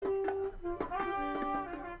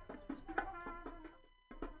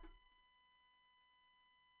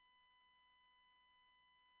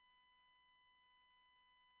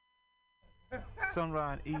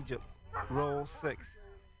Sunrise in Egypt, Roll 6,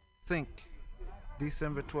 Sync,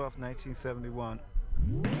 December 12, 1971.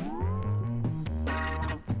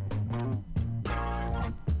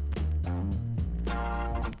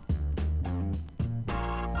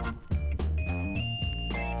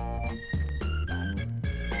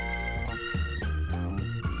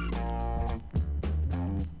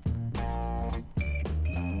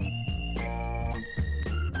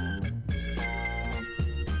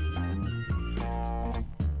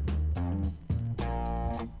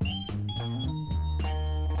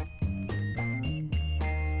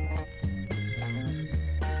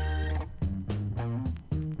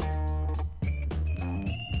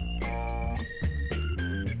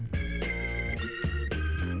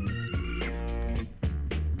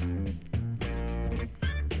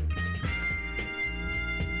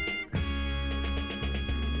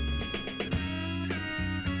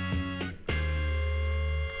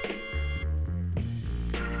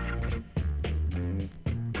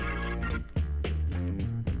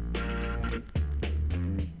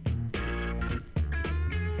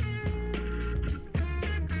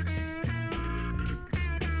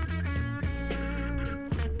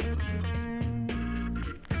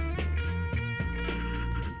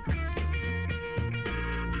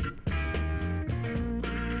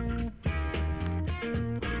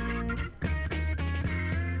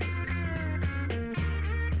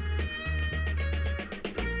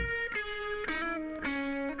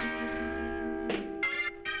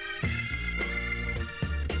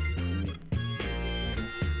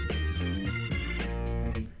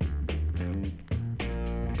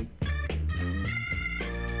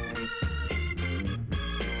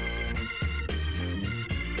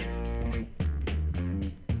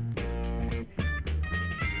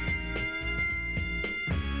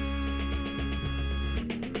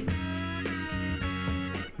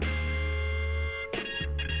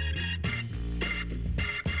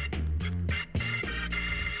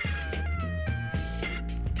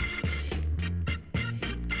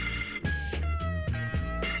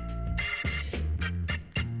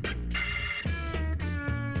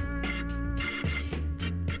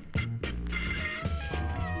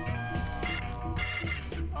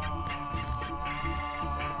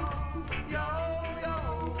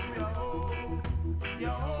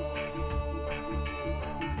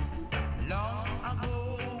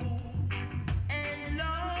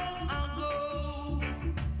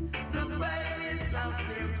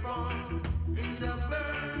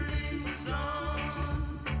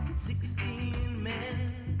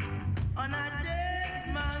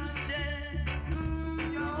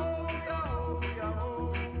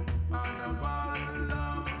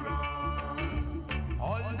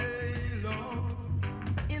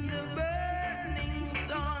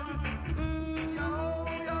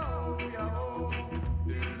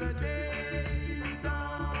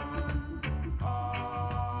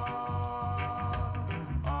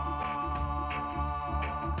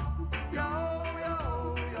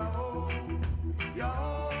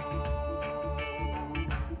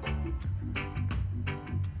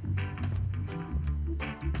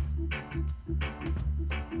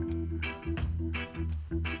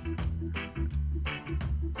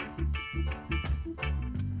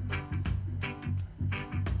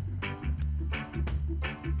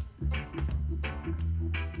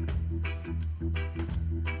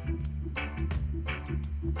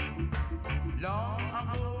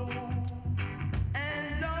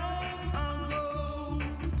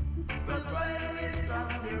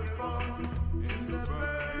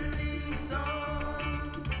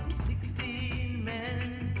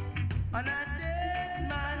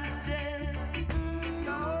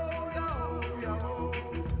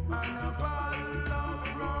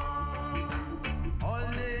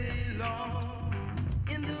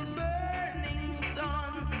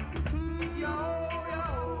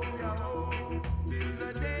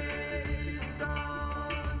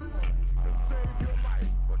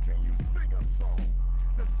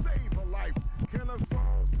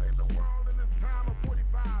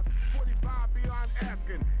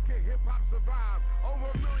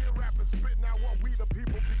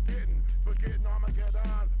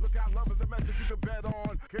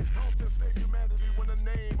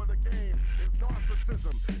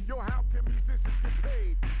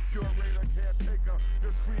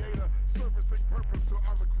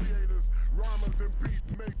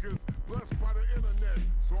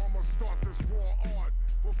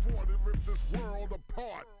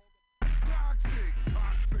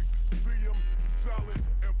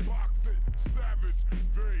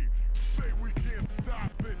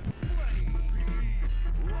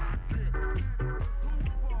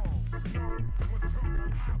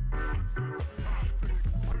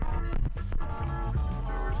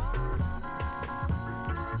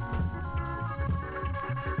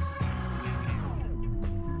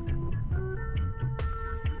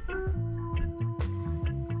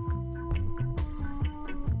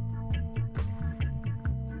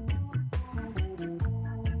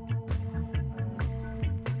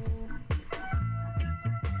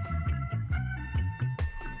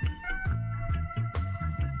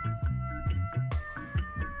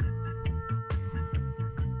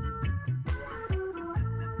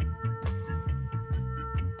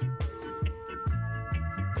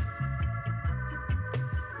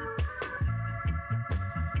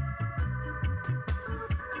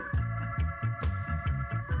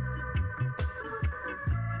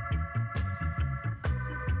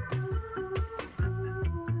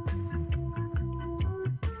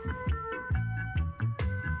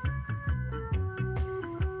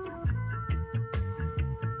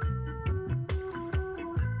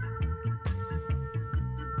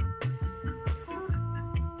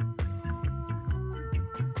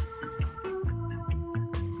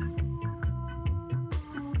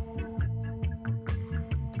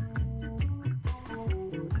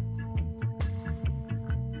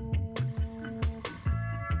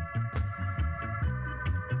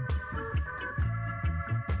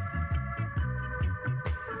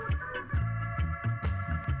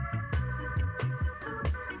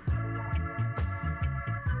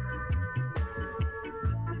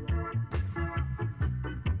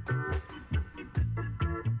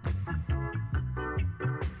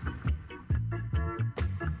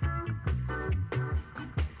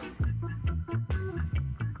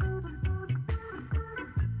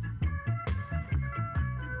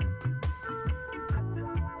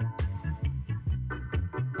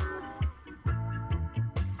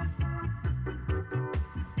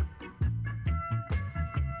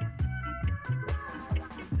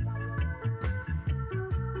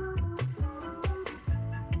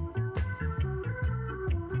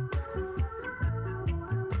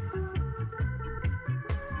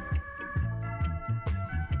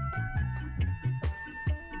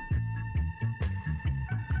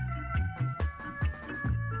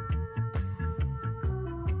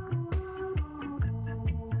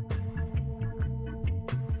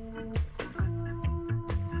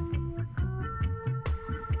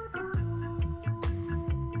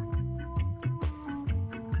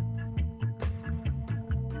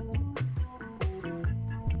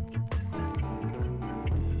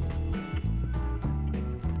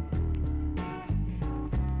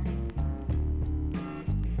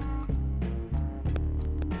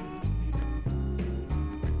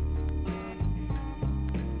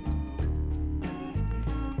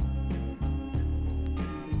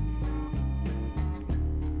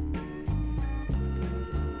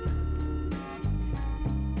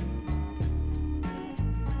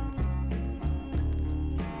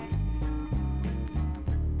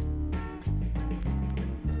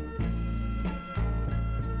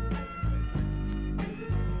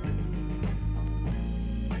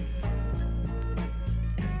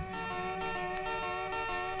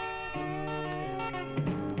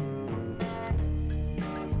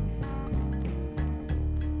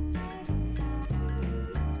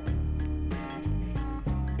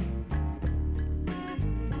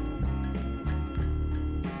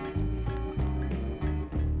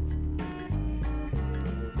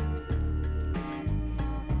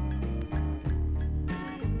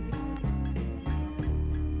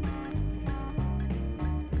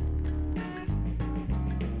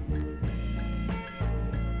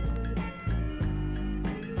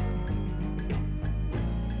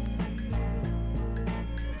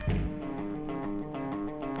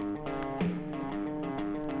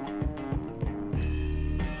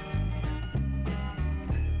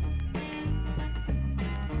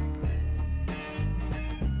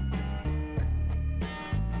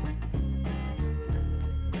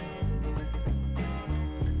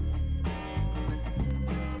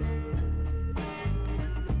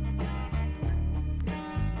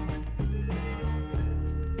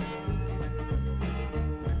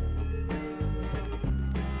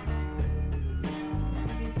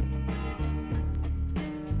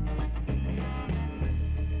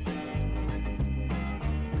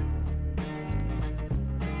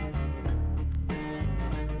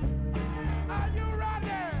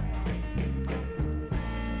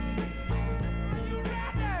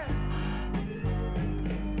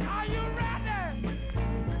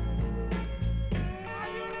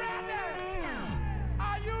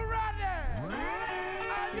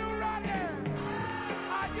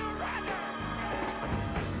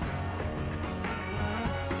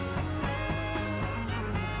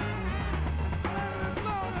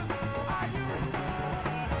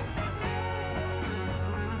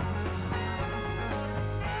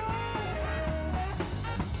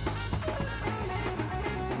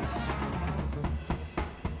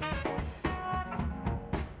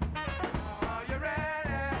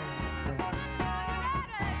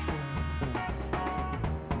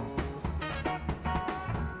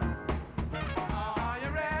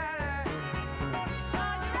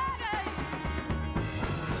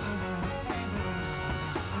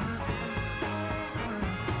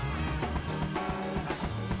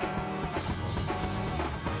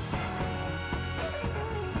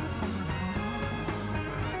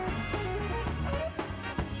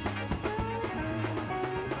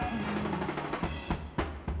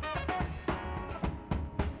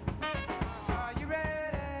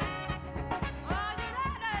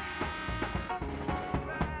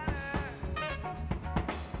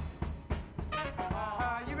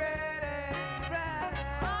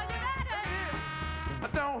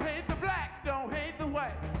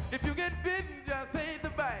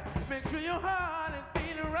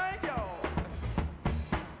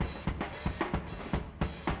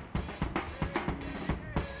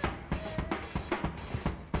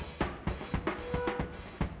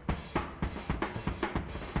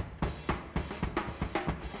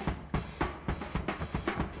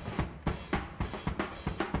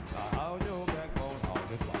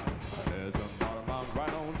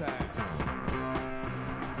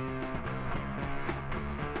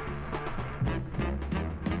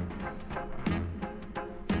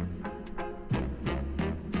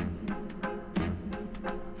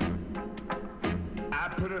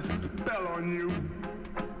 put a spell on you.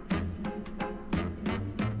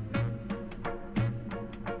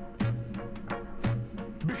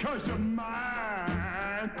 Because you're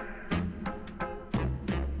mine.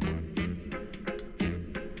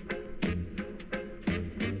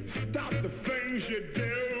 Stop the things you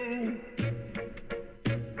do.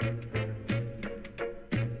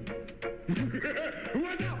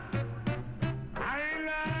 What's up? I ain't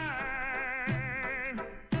lying.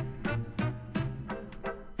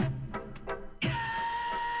 Yeah,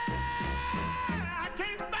 I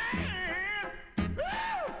can't stand.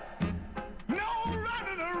 Woo! No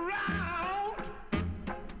running around.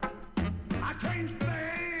 I can't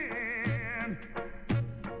stand.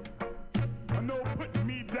 No putting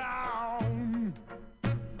me down.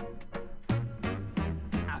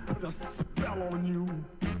 I put a spell on you.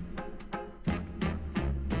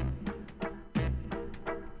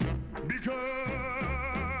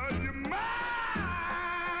 Because you're mine.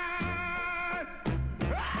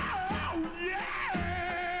 Oh,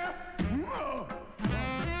 yeah. Whoa.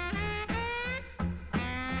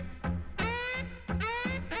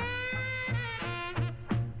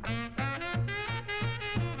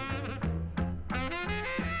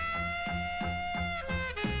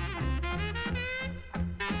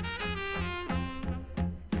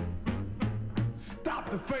 Stop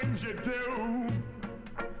the things you do.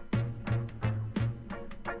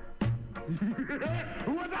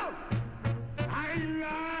 What's up? I ain't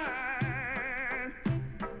lying.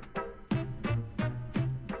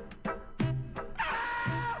 Oh,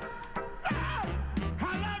 oh,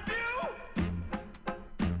 I love you.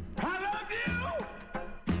 I love you.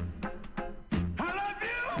 I love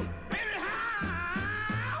you.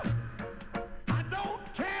 Anyhow, I don't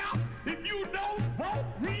care if you don't want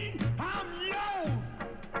me. I'm yours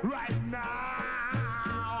right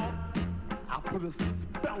now. I'll put a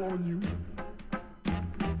spell on you.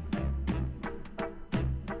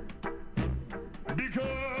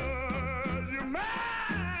 Because you're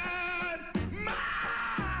mine,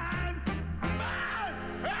 mine, mine.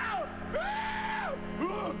 Oh,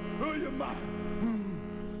 oh, oh, you're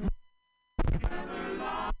mine.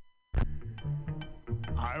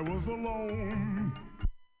 I was alone.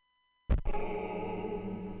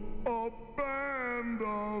 A band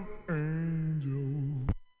of angels.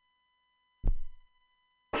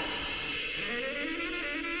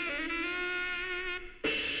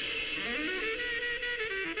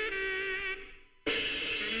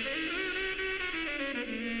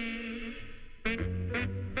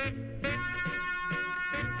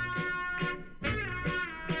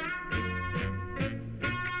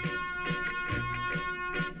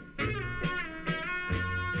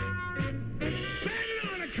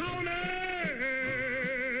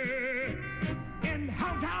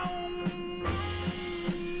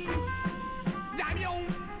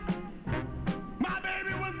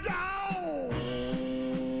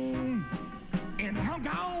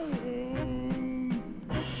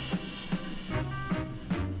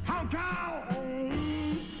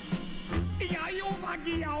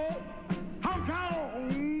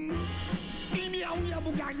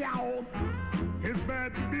 It's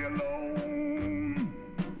bad to be alone.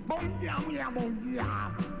 Boom,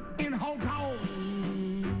 yeah, in Hong Kong.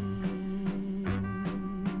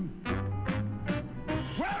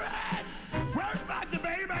 Where about you,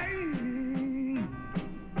 baby?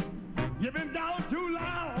 You've been down too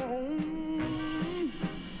long.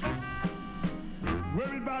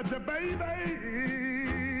 Worry about you, baby.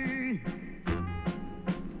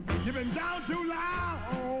 You've been down too long.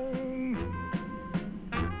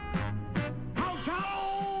 Hong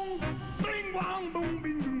Kong, bing bong boom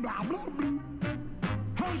bing boom blah blah blah.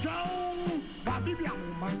 Hong Kong, ba bi biang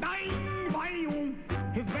ma dai bai yong.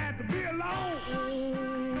 It's bad to be alone.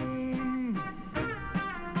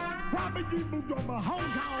 Why be you do do Hong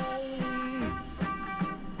Kong?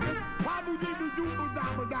 Why be you do do da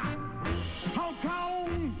ba da? Hong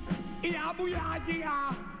Kong, ya bu ya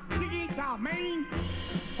ya, sigi ta main.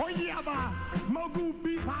 Oh yeah, ba, mogu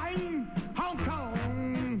bi pain. Hong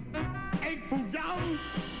Kong, egg food young,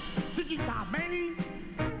 sigi ta main.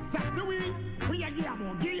 Tap the wing, we are ya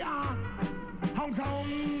bo ya. Hong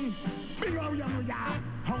Kong, big old young ya.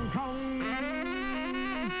 Hong Kong,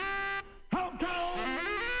 Hong Kong,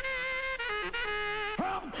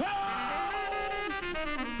 Hong Kong.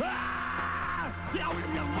 Ah, yeah, we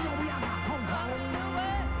are Hong Kong.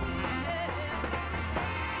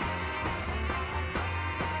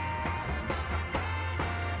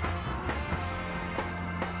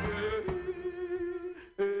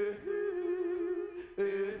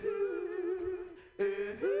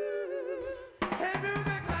 Hey,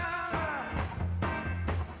 music lover,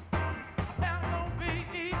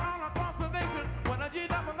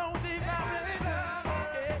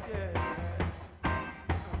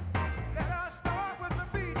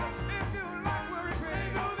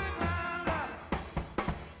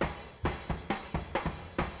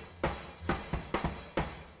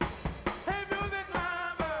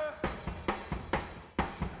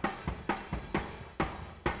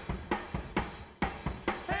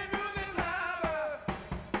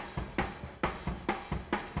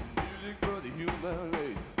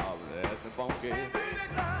 funky. Hey,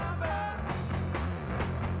 music lover.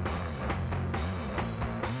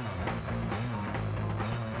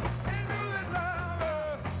 Hey, music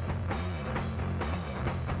lover.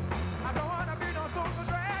 I don't wanna be no social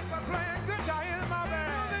drag, but playing guitar is my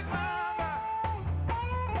band. Music lover.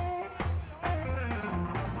 Hey,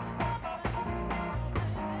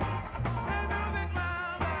 music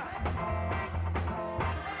lover.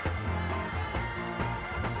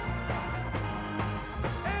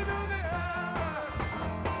 Hey, music lover.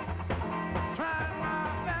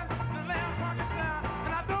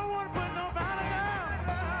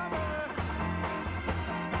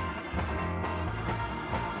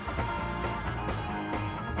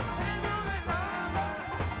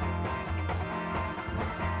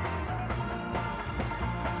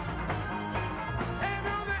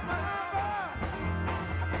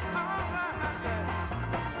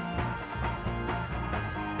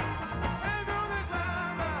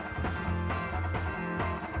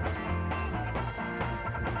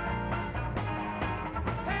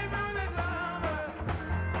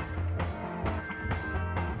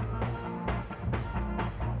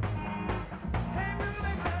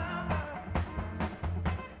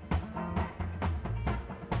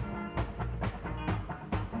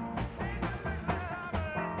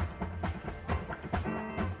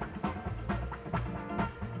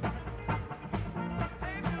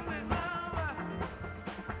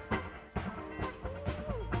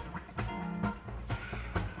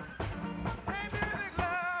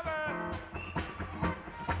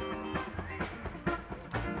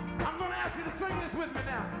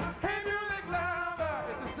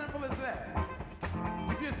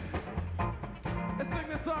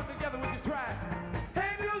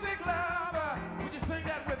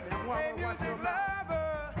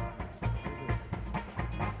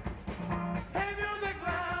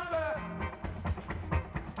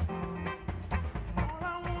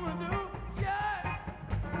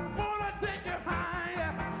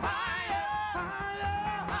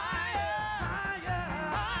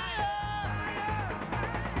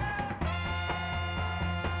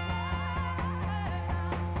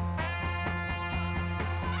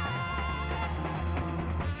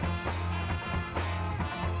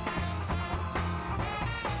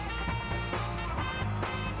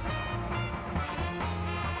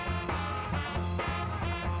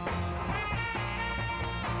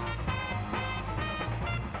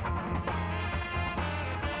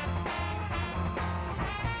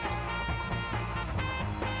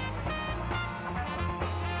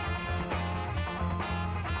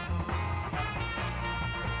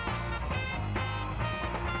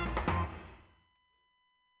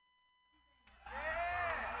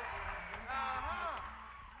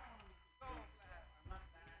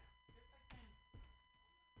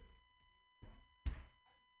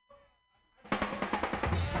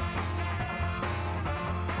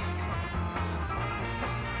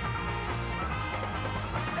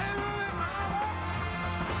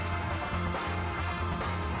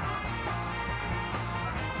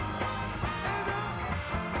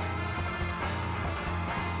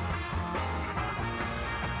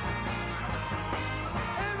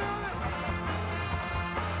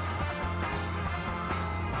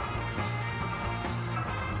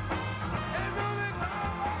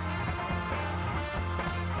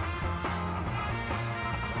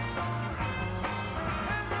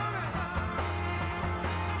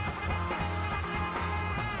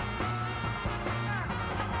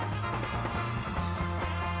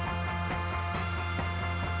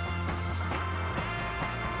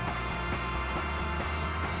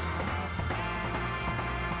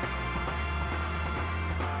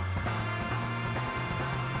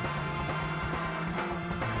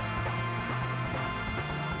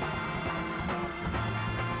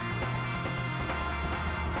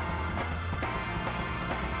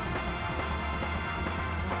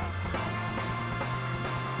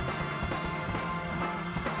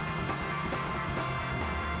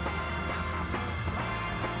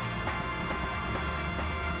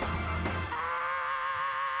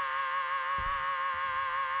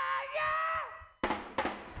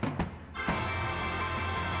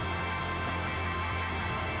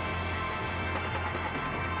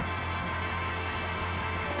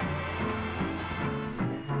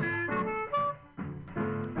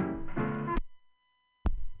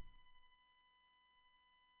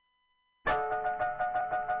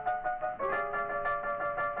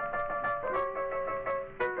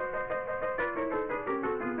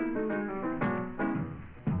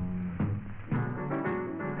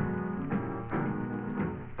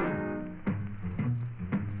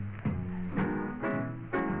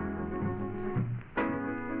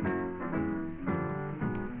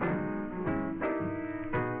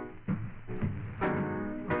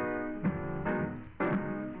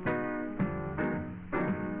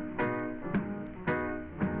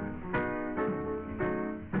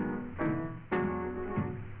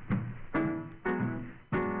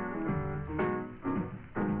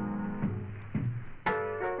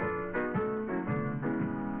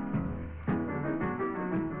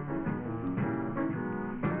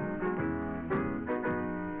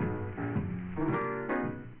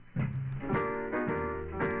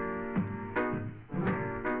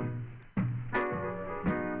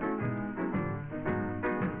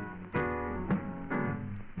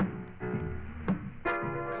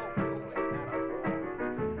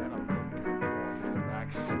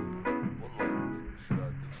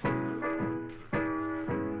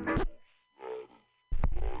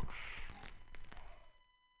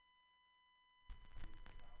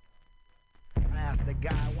 the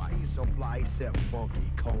guy, why he so fly? He said,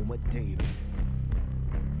 Funky Comadina.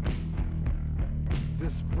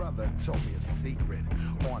 This brother told me a secret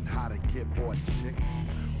on how to get more chicks.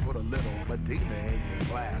 Put a little Medina in your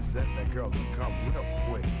glass and the girl will come real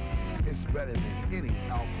quick. It's better than any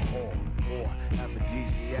alcohol or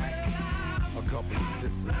aphrodisiac. A couple of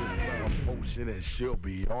sips of this love potion and she'll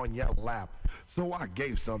be on your lap. So I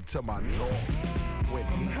gave some to my dog. When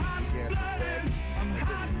he began to bed, and then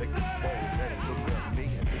he licked his bowl, then he looked at me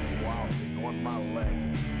and did a wild thing on my leg.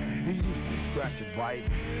 He used to scratch and bite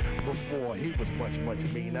before he was much, much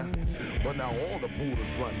meaner. But now all the Buddhas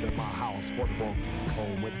run to my house for the Funky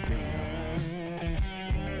Comadina.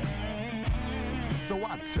 So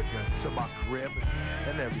I took her to my crib,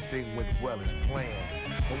 and everything went well as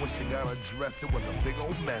planned. But when she got her dress, it was a big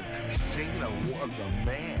old mess. Sheena was a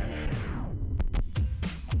man.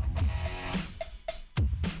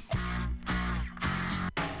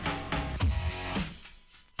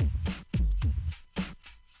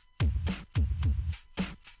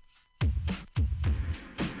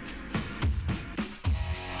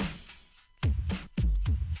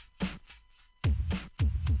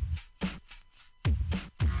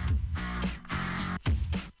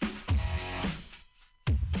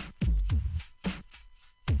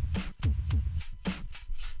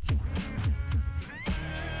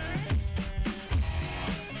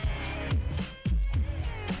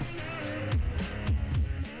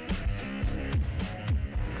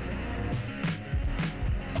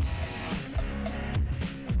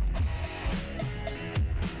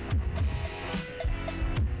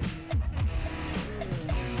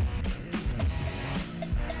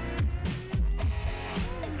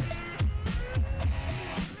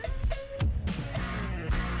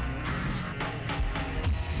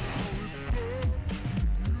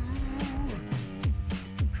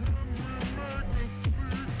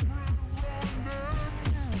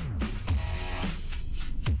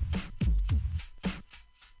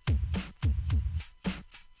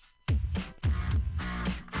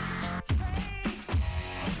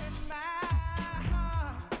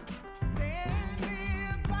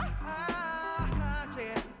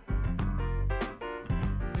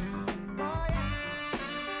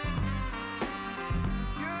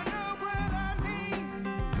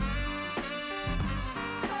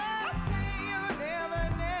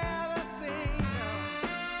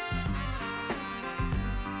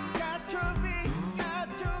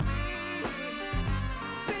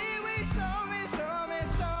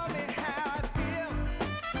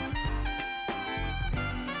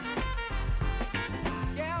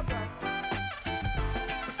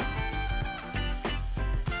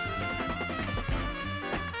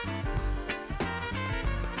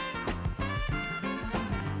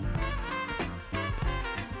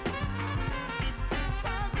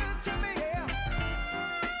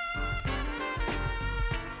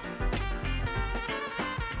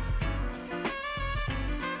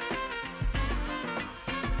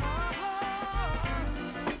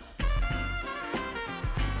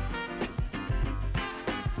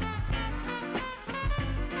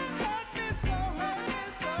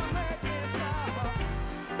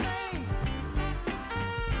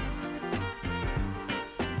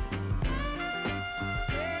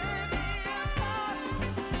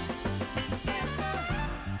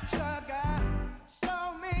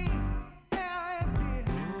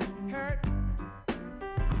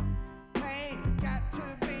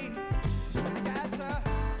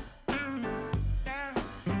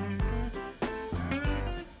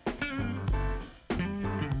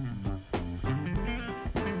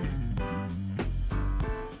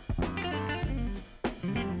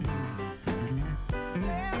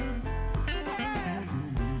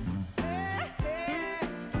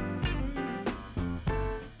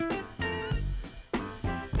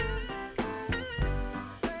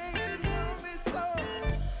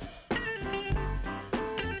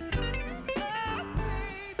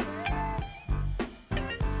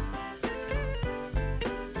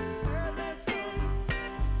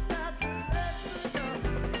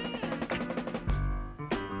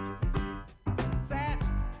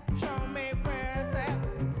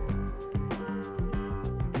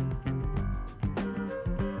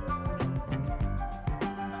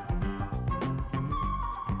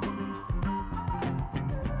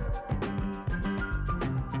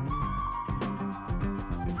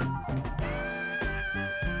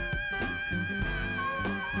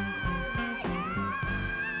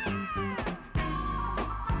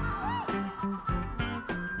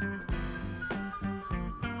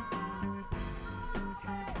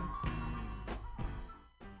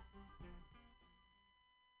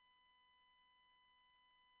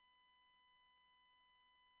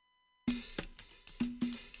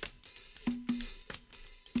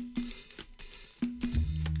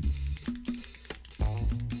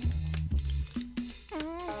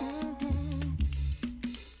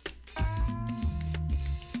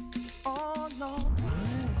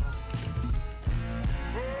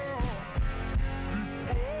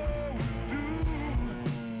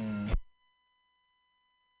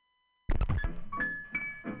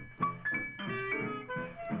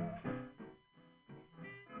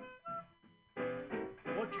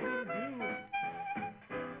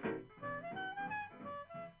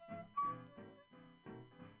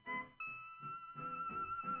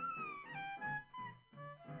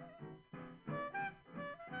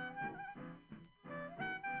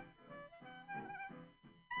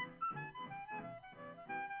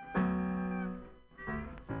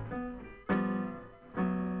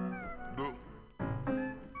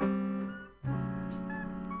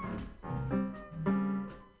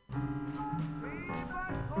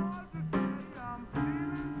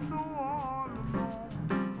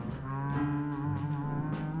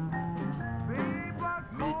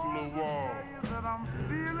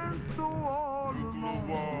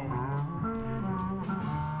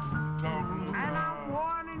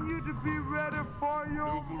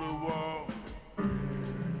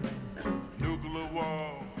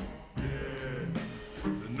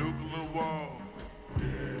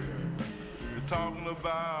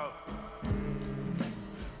 about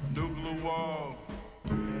nuclear war.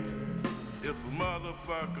 It's a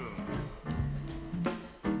motherfucker.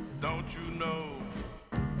 Don't you know?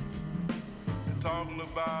 They're talking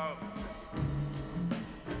about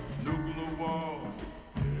nuclear war.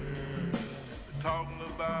 They're talking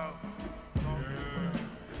about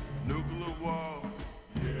nuclear war.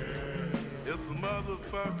 It's a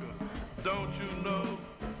motherfucker. Don't you know?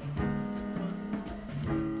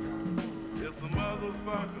 It's a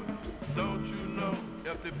motherfucker. Don't you know?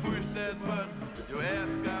 If they push that button, your ass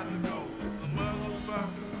got to go. It's a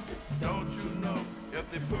motherfucker. Don't you know?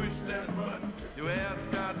 If they push that button, your ass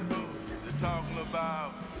got to go. They're talking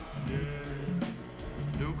about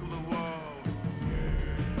nuclear war.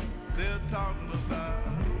 They're talking about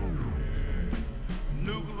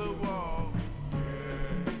nuclear war.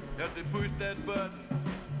 If they push that button,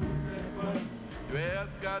 your ass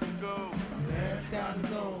got to go.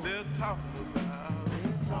 They're talking about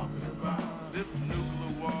this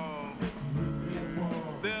nuclear war.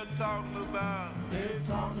 They're talking about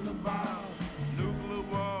nuclear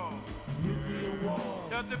war.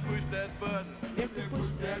 If they push that button,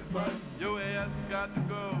 your ass got to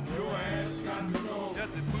go. If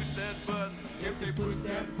they push that button,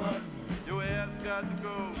 your ass got to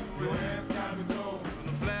go.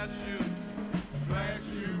 Gonna blast you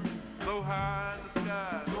so high in the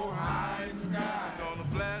sky. Gonna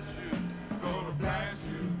blast you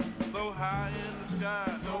so high in the sky.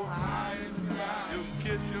 You can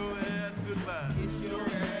kiss your ass goodbye.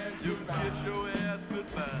 You can kiss your ass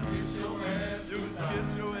goodbye. You can kiss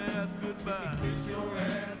your ass goodbye.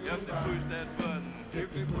 If they push that button. If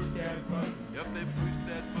they push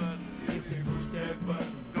that button.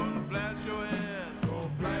 Gonna blast your ass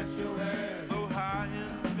so high in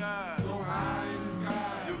the sky.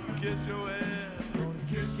 You can kiss your ass.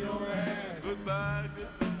 Goodbye.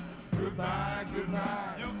 You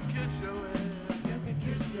can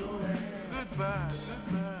kiss your ass. Goodbye.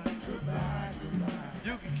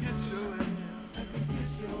 You can kiss your ass.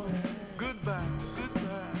 Goodbye.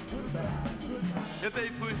 If they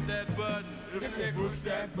push that button. They push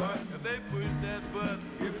that button.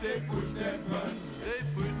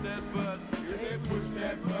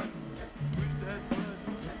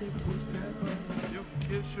 You can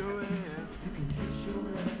kiss your ass.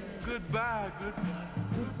 Goodbye.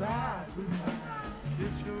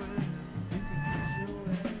 Kiss your ass.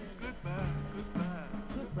 Goodbye.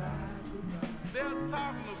 They're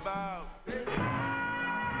talking about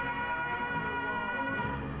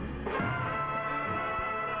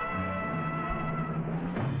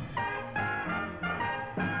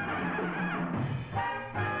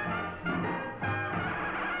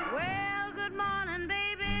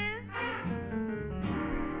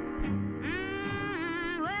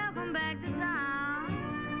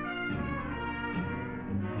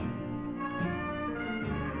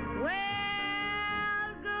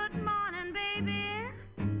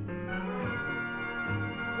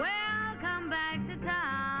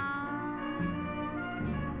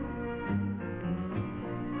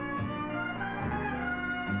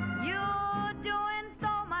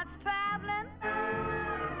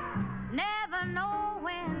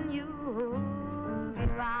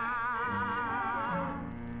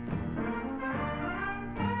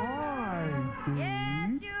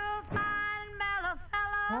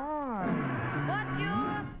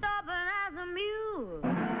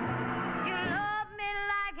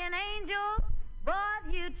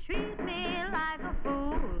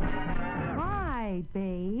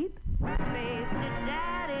babe. Face to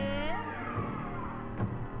daddy.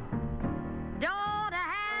 Don't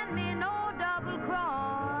hand me no double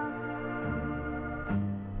cross.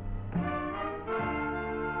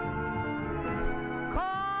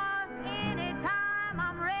 Cause anytime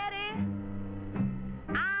I'm ready,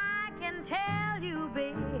 I can tell you,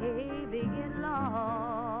 baby, get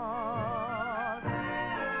lost.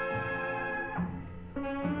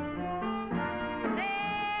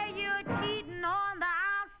 Say you're cheating on the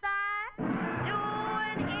outside,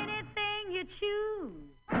 doing anything you choose.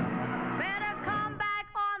 Better come back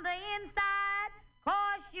on the inside,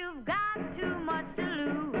 cause you've got too much to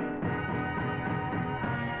lose.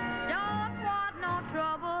 Don't want no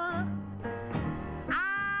trouble,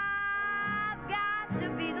 I've got to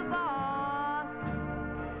be the boss.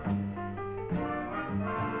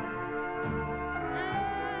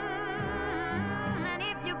 And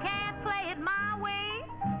if you can't play it my way,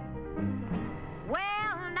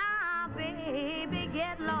 well now, baby,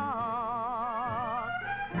 get lost.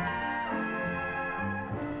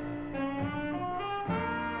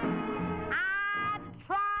 I'd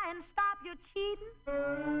try and stop you cheating,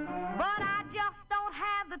 but I just don't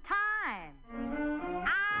have the time.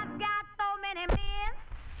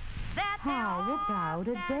 How about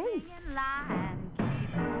a date?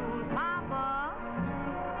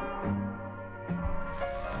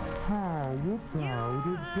 How about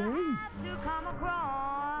a date? To come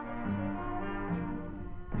across.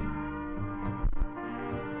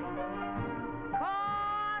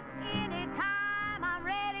 Cause anytime I'm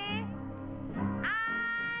ready,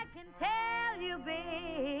 I can tell you,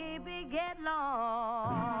 baby, get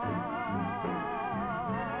lost.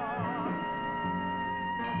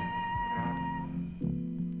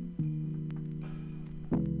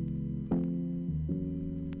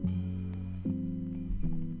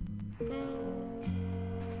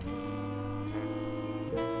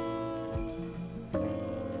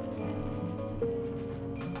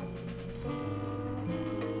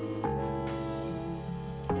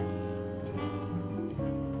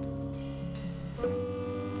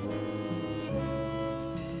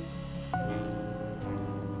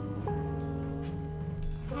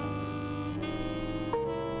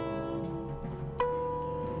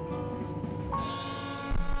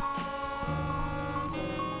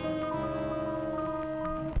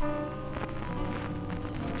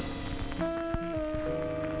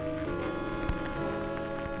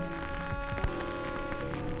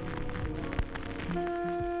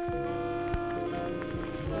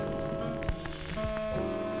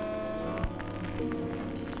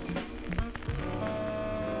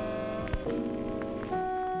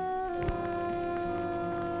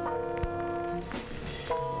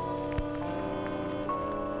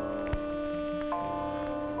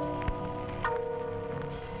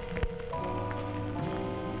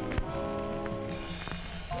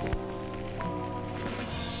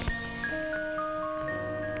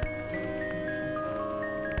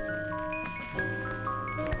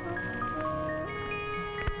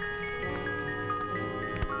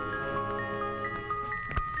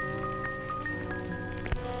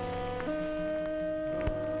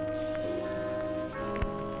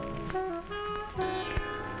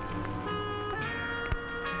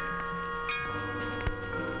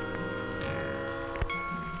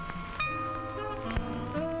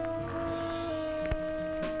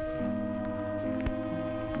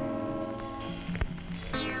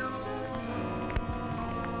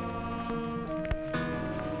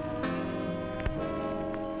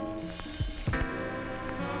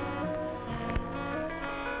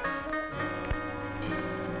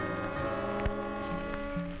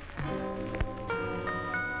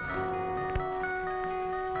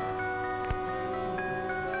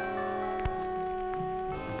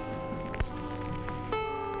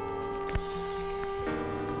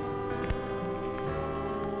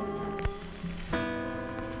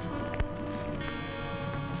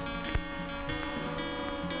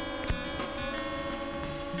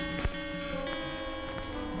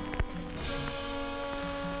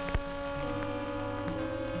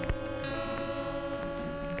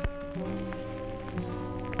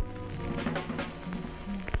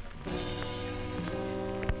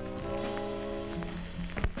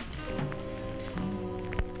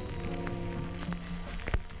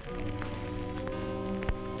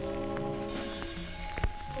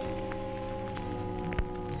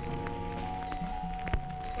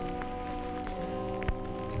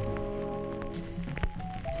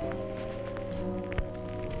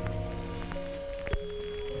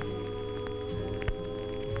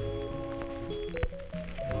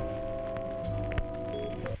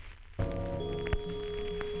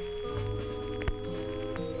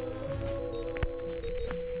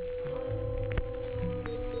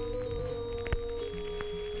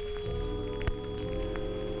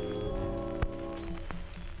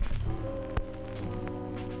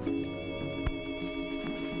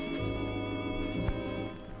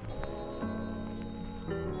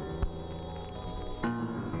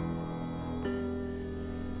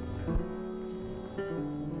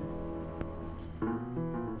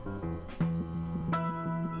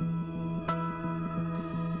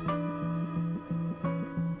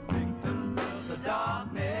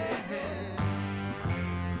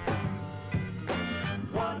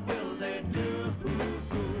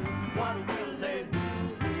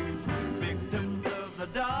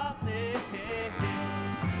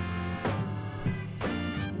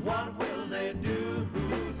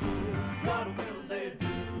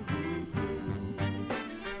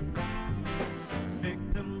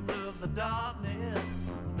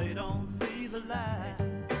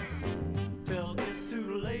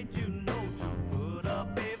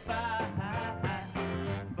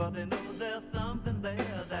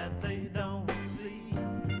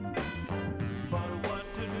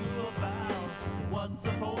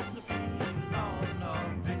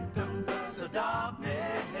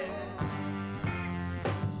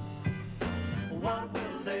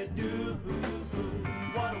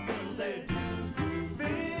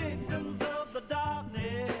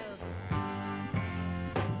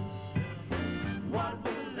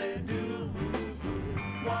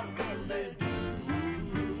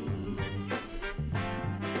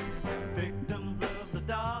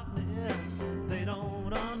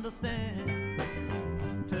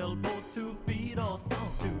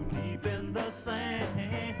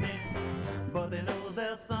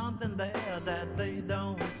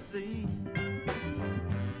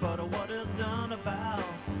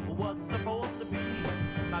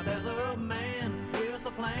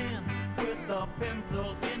 a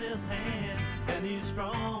pencil in his hand, and he's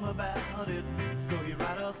strong about it, so he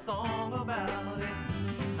write a song about it.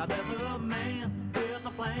 Now there's a man with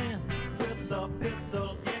a plan, with a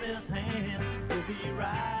pistol in his hand. Is he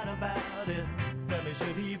right about it? Tell me,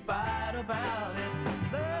 should he fight about it?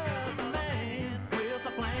 There's a man with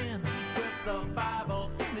a plan, with the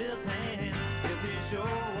Bible in his hand. Is he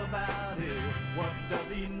sure about it? What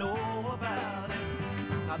does he know about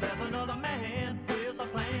it? Now there's another man with a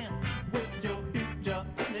plan, with your future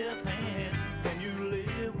in his hand. Can you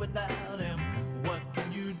live without him? What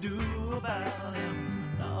can you do about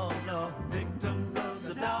him? No, no, victims of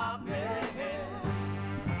the darkness.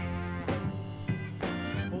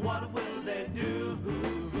 What will they do?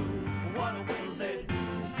 What will they do?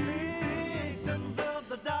 Victims of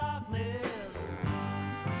the darkness.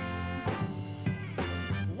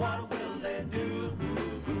 What will they do?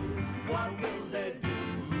 What will they do?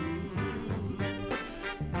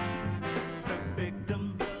 The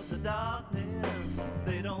victims of the darkness,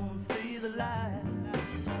 they don't see the light.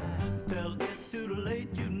 Till it's too late,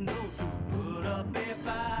 you know, to put up a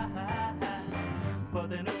fight. But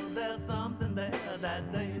they know there's something there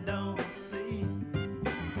that they don't see.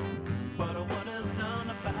 But what is done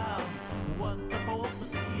about what's supposed to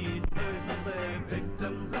be? There's the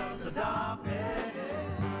victims of the darkness.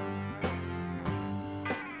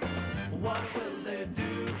 What will they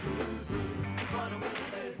do? What will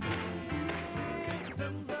they do?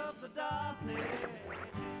 Victims of the darkness.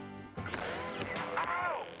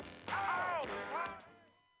 Ow! Ow!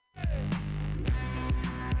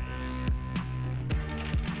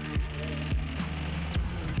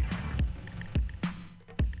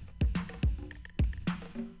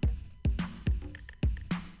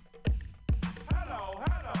 Hello,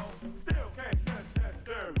 hello, still can't test that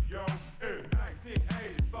stereo in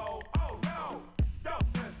 1984. Oh no, don't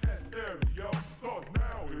test that stereo, 'cause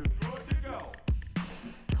now it's good to go.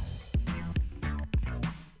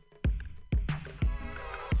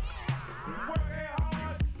 Working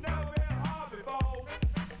hard, never been hard before.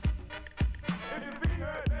 If your feet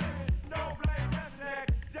hurt, baby, don't blame that neck,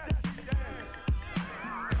 just keep dancing.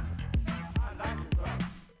 I like it rough.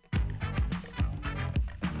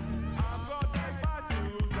 I'm gonna take my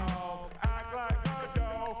shoes off, act like a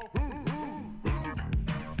dog.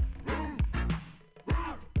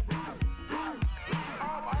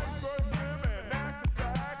 I'm ice cream and that's the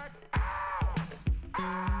fact. Ow!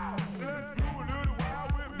 Ow! Let's do a little wild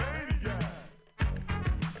with Maniac.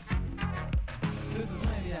 This is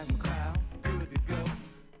Maniac McCloud, good to go.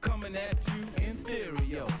 Coming at you in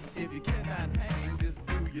stereo. If you cannot hang, just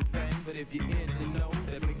do your thing. But if you're in the know,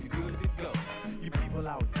 that makes you good to go. You people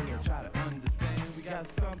out there try to understand. We got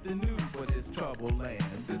something new for this troubled land.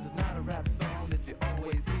 This is not a rap song that you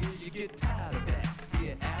always hear. You get tired of that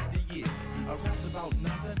year after year. A rap's about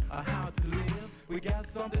nothing or how to live. We got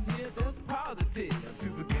something here that's positive. To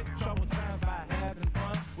forget troubled times by having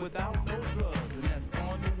fun without no drugs, and that's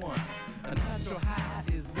on the one. A natural high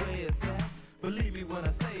is where it's at. Believe me when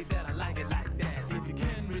I say that I like it like that. If you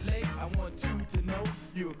can relate, I want you to know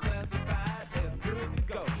you're classified as good to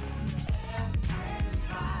go.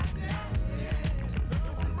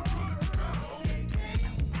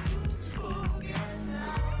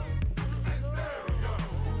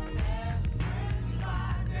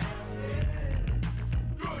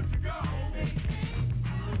 Good to go.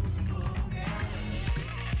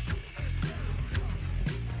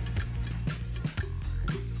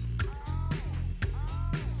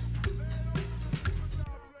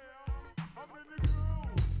 I'm in the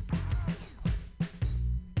groove.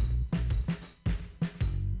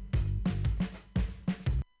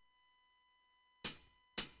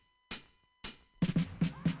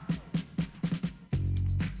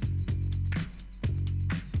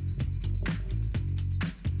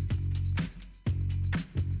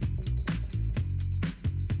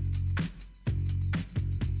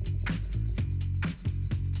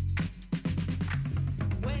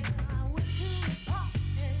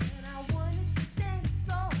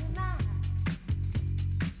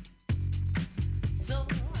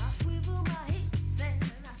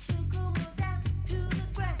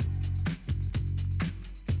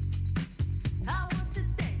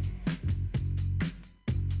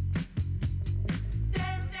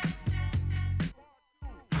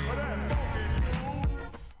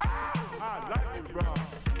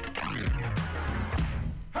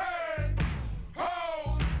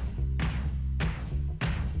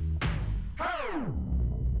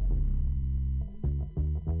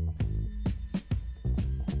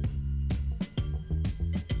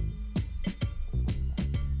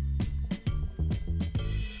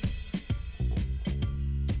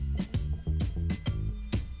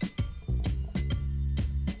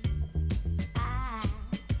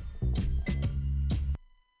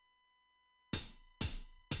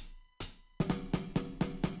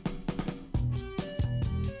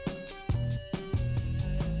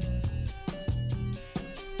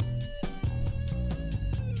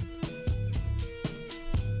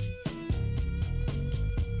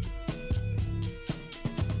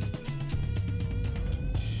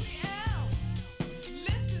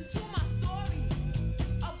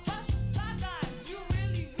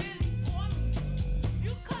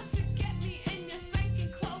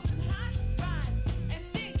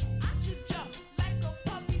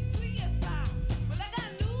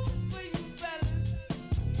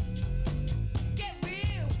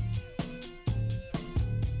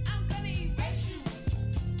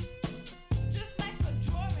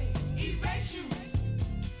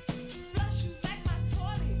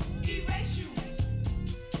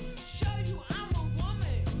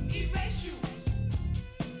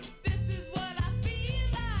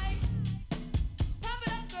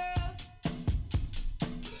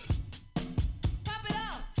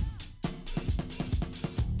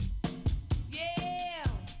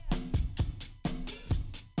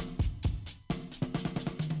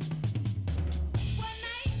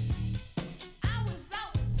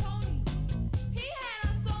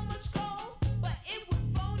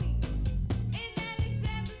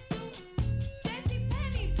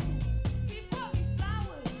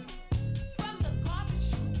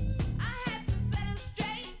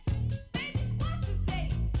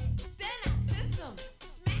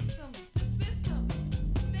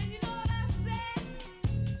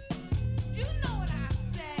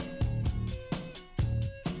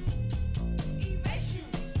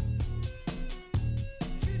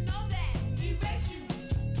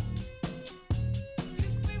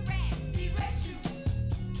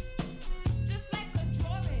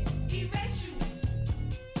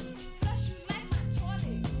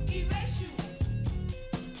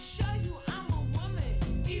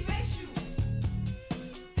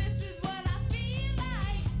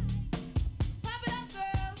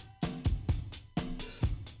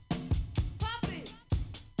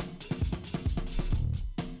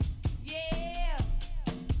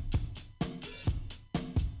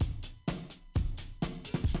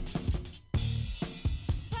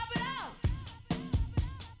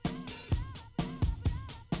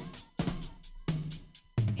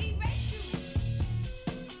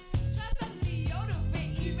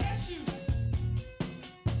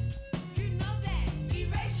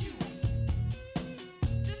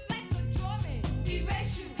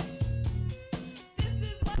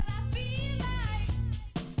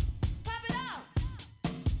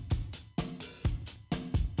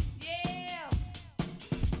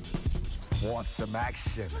 want some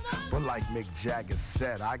action. But like Mick Jagger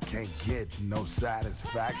said, I can't get no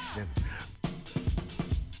satisfaction.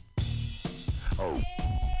 Oh.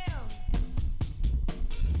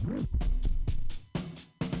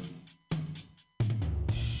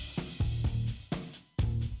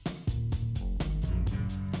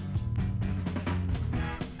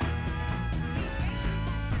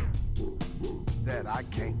 That I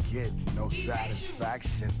can't get no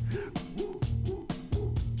satisfaction.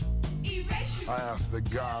 I asked the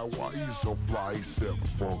guy why he's so fly. He said,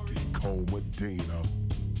 Funky Cole Medina.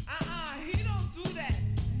 He don't do that.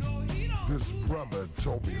 No, he don't. This brother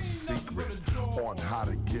told me a secret on how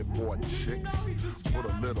to get more chicks. Put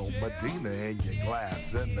a little Medina in your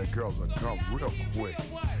glass and the girls will come real quick.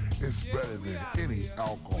 It's better than any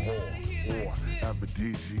alcohol or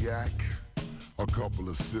aphrodisiac. A couple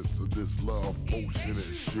of sips of this love potion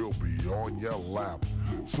and she'll be on your lap.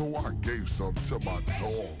 So I gave some to my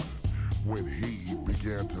dog when he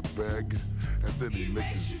began to beg. And then he licked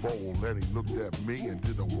his bowl and he looked at me and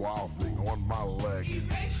did a wild thing on my leg. He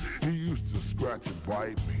used to scratch and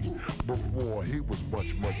bite me before he was much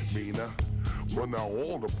meaner. But now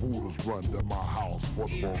all the poodles run to my house for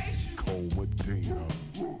the Funky Cole Medina.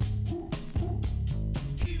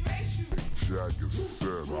 Jagger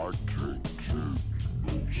said I can't get.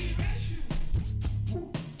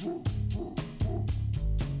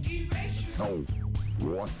 So,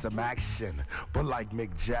 want some action, but like Mick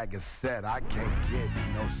Jagger said, I can't get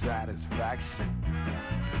no satisfaction.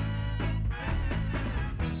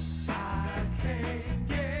 I can't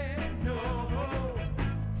get no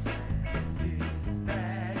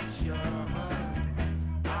satisfaction.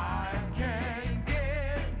 I can't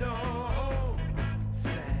get no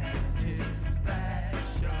satisfaction.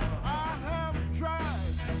 I have tried.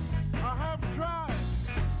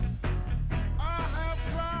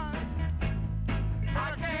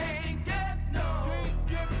 I can't get no.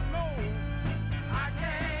 I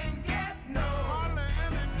can't get no. Hardly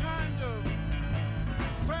any kind of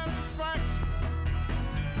satisfaction.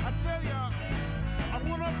 I tell you, I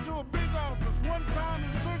went up to a big office one time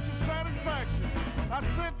in search of satisfaction. I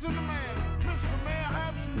said to the man, Mr. May I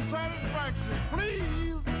have some satisfaction,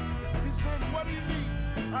 please? He said, what do you need?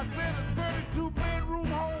 I said, a 32-bedroom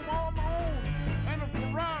home all my own and a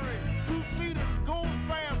Ferrari, 2-seater that goes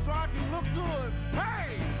fast so I can look good.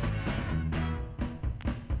 Hey!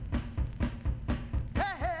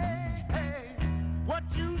 Hey, what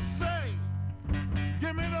you say?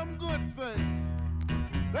 Give me them good things.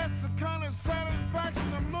 That's the kind of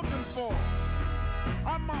satisfaction I'm looking for.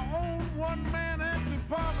 I'm my own one-man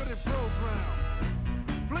anti-poverty program.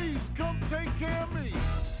 Please come take care of me.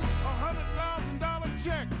 $100,000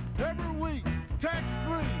 check every week,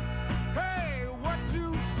 tax-free. Hey, what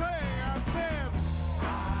you say? I said,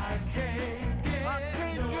 I can't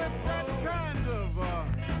get that kind of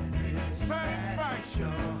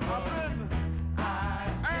satisfaction. I've been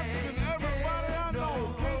asking everybody I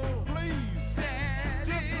know, can you please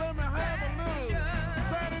just let me have a little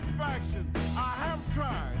satisfaction? I have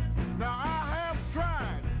tried. Now I have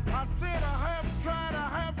tried. I said I have tried.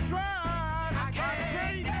 I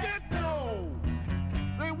can't get no.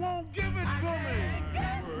 They won't give it to me.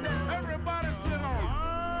 Everybody sit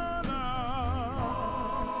on.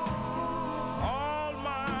 All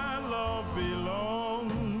my love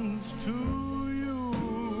belongs to you.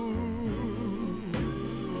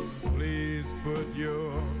 Please put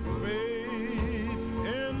your faith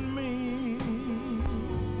in me.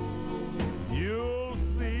 You'll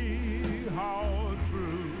see how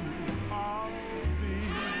true I'll be.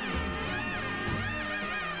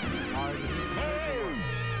 All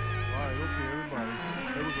right, okay, everybody.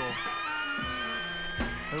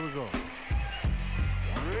 Here we go.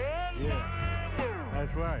 Yeah,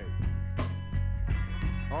 that's right.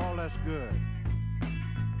 All that's good.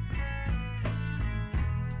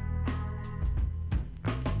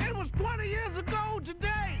 It was 20 years ago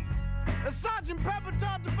today that Sergeant Pepper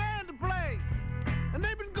taught the band to play. And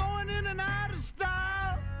they've been going in and out of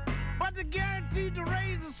style, but they're guaranteed to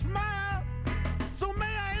raise a smile. So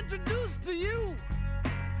may I introduce to you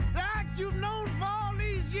the act you've known for all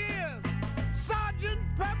these years, Sergeant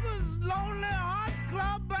Pepper's Lonely Hearts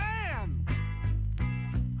Club Band.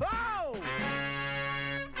 Oh!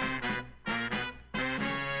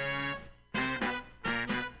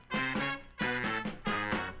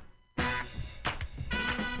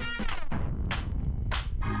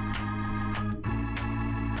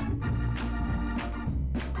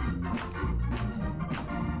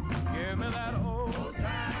 Give me that old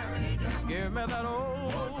time. Give me that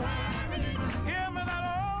old time. Give me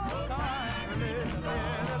that old time. It's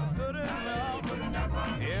good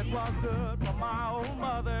enough. It was good for my old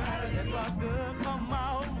mother. It was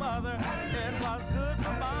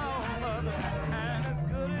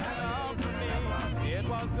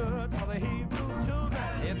good for the Hebrew children.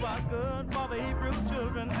 It was good for the Hebrew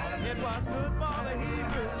children. It was good for the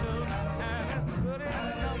Hebrew children. And it's good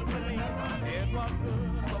enough for me. It was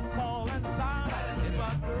good for Paul and Silas. It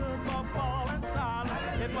was good for Paul and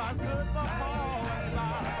Silas. It was good for Paul and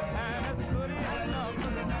Silas. And it's good enough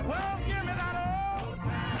for me. Well, give me that old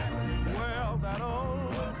time. Well, that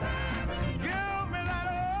old time. Give me that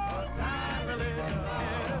old time religion.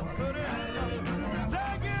 It is good enough.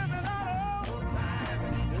 Say, give me that old time.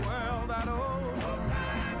 Well, that old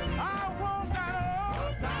time. I want that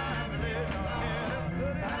old time religion. It is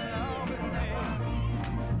good enough for me.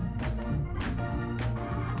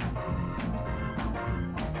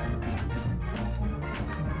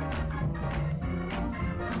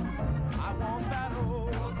 I want that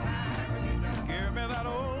old time. Give me that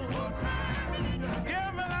old time.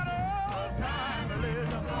 Give me that old time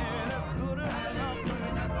religion. It is good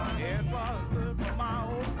enough. It was good for my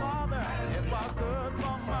old father. It was good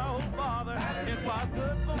for my old father. It was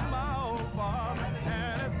good for my old father.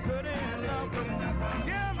 And it's good enough.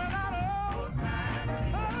 Give me that old time.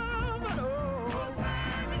 Oh, that old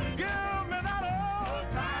time. Give me that old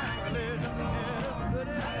time religion. It is good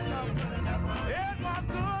enough. It was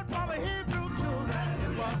good for the Hebrew children.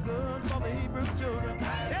 It was good for the Hebrew children.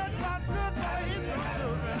 It was good for the Hebrew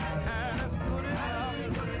children. And it's good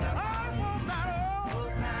enough. I want that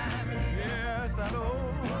old time. Yes, that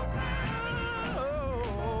old time. Oh,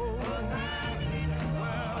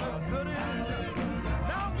 well, it's good enough.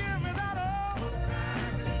 Now give me that old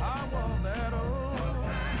time. I want that old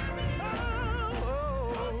time. Oh,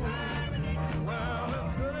 well,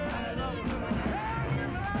 it's good enough. Now give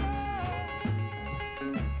me that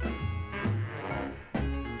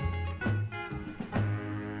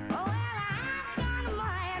Oh, well, I've got a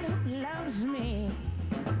man who loves me,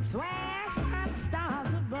 swears by the stars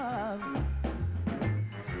above.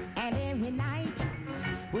 And every night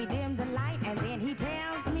we dim the light, and then he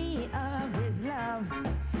tells me of his love.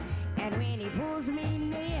 And when he pulls me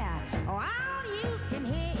near, all you can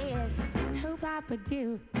hear is, ooh, Papa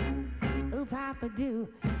do, ooh, Papa do.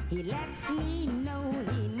 He lets me know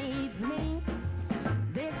he needs me.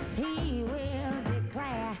 This he will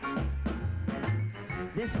declare.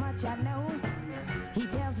 This much I know, he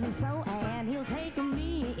tells me so, and he'll take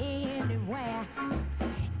me anywhere.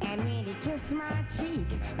 And when he kisses my cheek,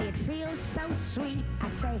 it feels so sweet. I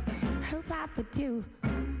say, ooh, Papa do,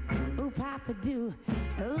 ooh, Papa do,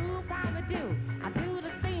 ooh, Papa do. I do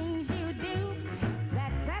the things you do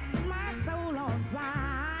that sets my soul on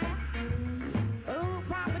fire. Ooh,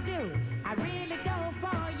 Papa do, I really go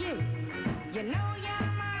for you. You know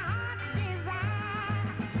you're my heart's desire.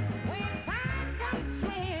 When time comes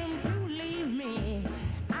for him to leave me,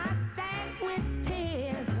 I stand with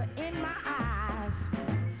tears in my eyes.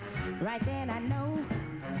 Right then I know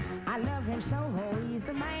I love him so. Oh, he's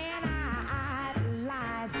the man I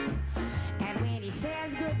idolize. And when he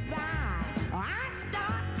says goodbye, oh, I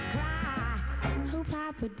start to cry. Ooh,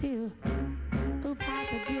 Papa do, ooh,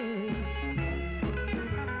 Papa do.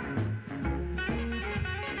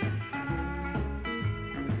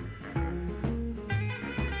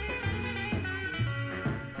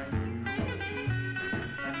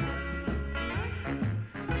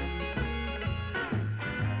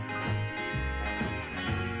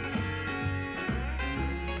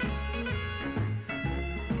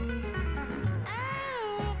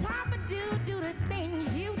 Oh, Papa do the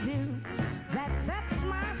things you do that sets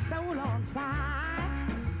my soul on fire.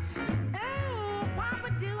 Oh, Papa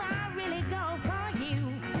do, I really go for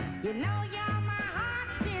you. You know you're my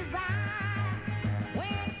heart's desire.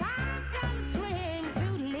 When time comes for him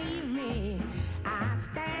to leave me, I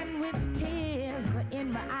stand with tears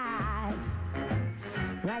in my eyes.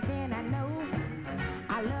 Right then I know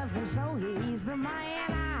I love him so. He's the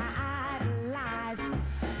man I idolize.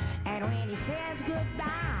 And when he says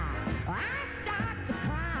goodbye, I start to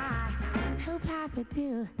cry. Oh, Papa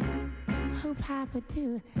do, oh, Papa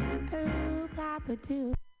do, oh, Papa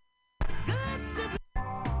do. Good to be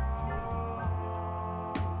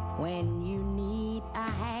when you need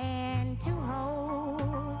a hand to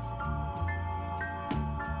hold,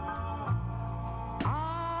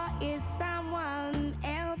 or is someone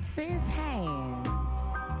else's hands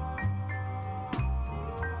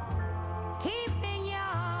keeping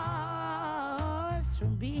yours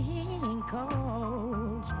from being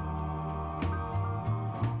cold?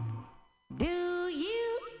 Do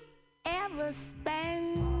you ever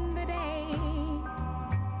spend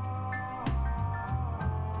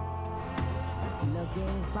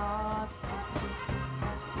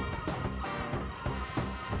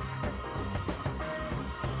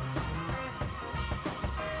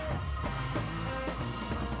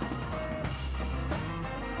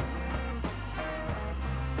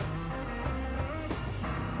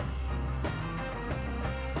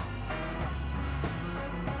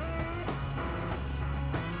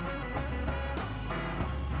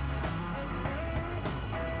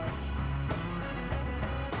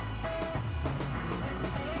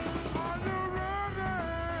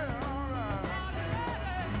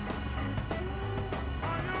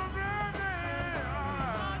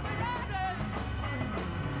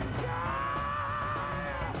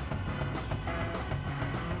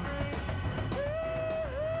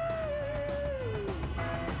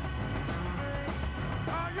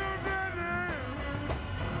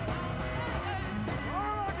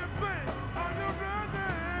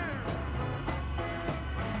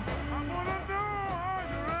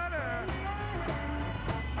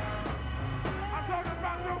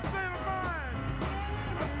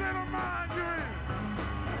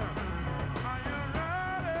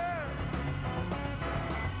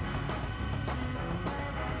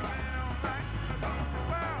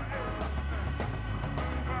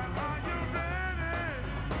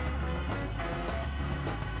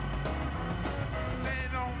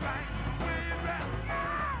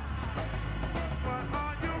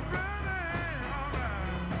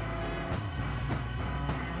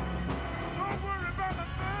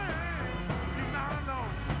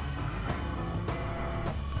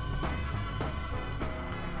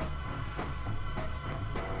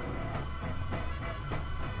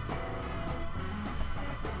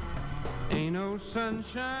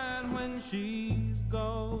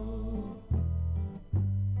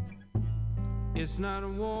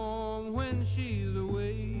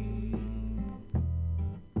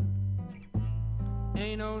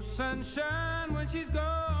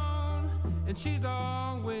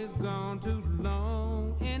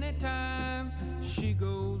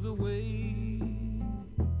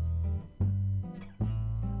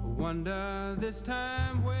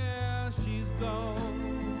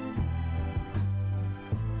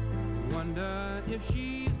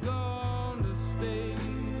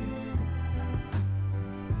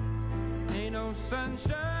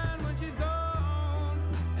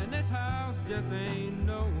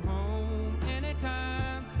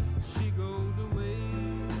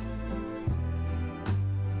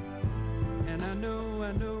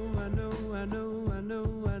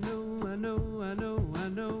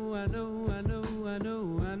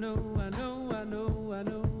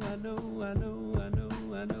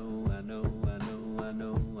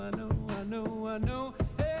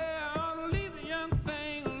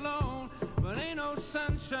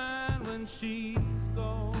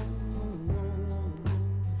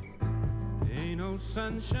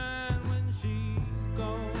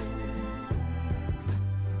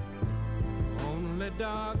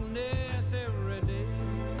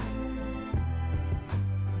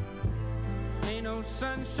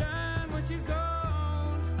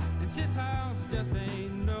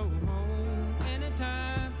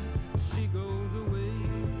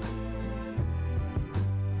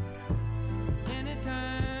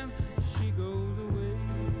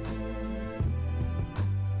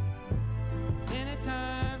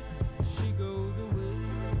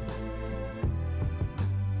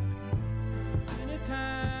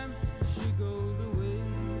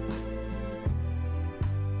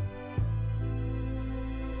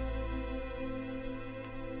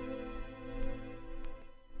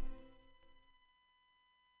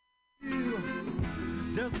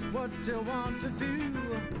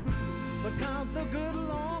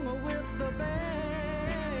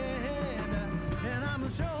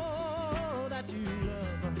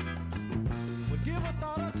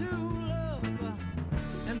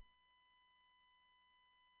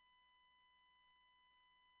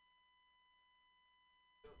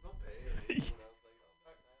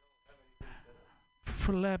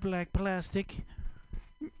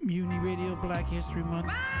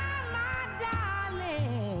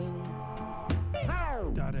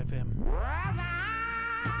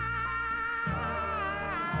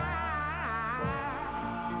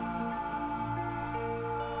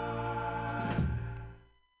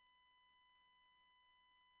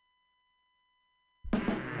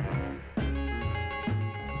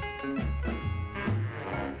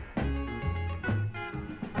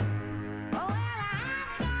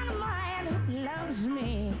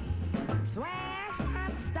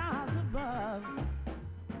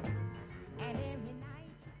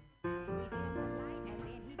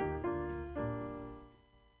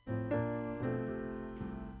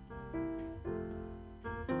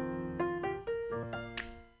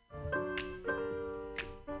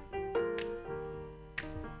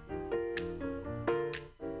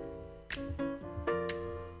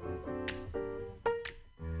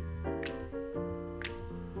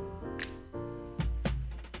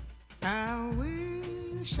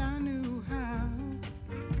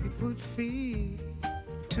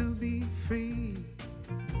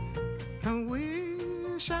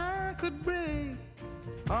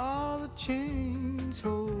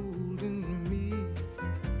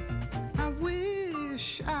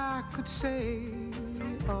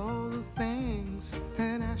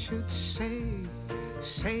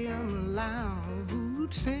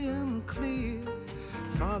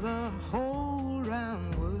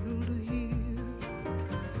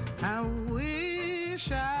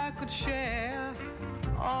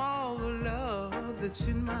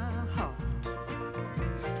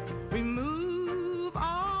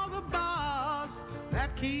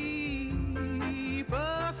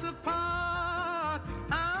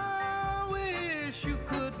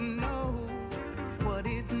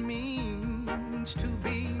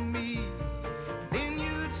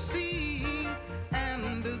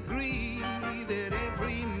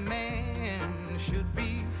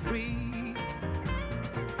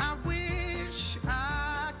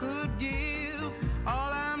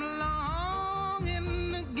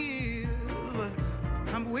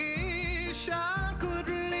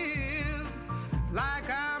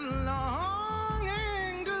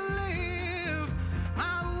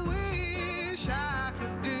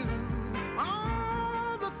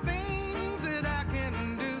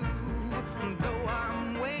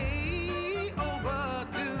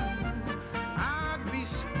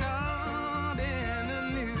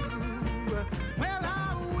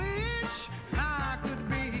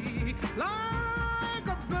like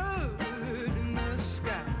a bird in the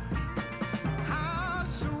sky. How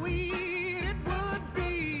sweet it would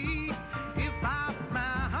be if I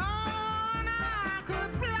found I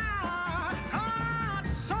could fly. I'd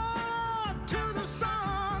soar to the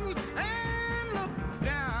sun and look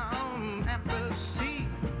down at the sea.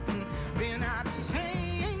 Then I'd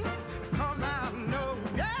sing, 'cause I know,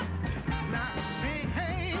 yeah. And I'd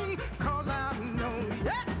sing, 'cause I know,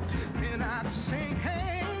 yeah. And I'd sing,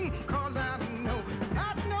 'cause I know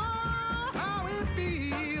how it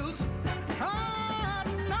feels. I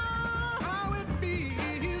know how it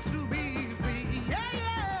feels to be free. Yeah,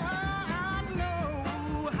 yeah, I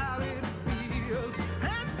know how it feels.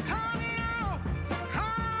 Yes, I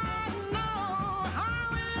know how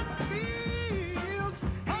it feels.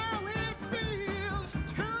 How it feels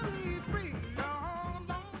to be free. Lord,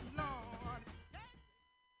 Lord, Lord.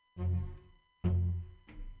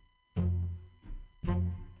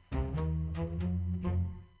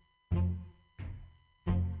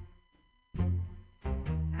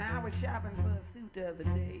 I was shopping for a suit the other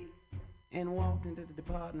day and walked into the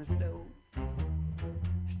department store.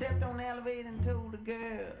 Stepped on the elevator and told the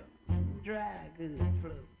girl, dry goods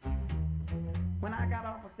flow. When I got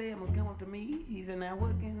off, a salesman come up to me. He said, now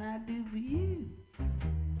what can I do for you?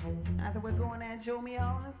 I said, well, go in there and show me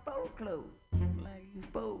all the sport clothes, like you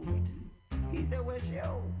supposed to. He said, well,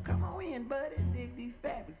 sure, come on in, buddy, dig these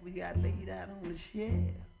fabrics we got laid out on the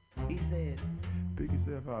shelf. He said, pick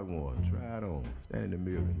yourself out one, try it on, stand in the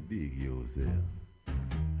mirror and dig yourself.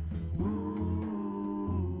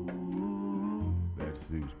 Ooh, that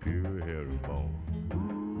suit's pure herringbone.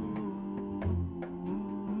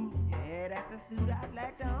 ooh, yeah, that's a suit I'd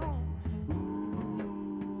like to own.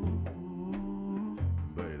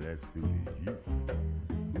 Buddy, that suit is you.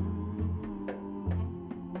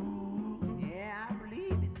 Yeah, I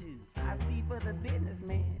believe it too. I see for the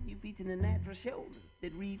businessman, you feature the natural shoulders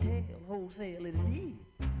that retail, wholesale it is.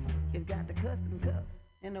 It's got the custom cuffs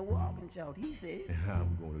and the walking short, he said.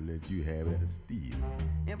 I'm gonna let you have it at a steal.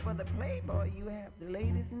 And for the playboy, you have the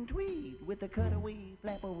latest in tweed with the cutaway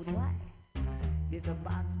flap over twice. It's a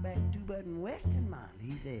box back 2-button western model,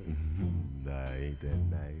 he said. Nah, ain't that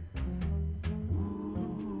nice?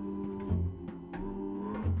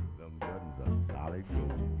 Them buttons are solid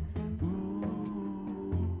gold.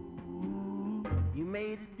 You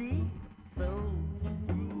made a deal, so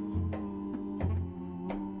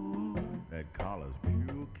that collar's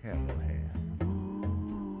pure camel hair.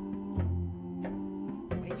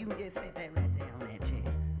 well, you can just sit that right there on that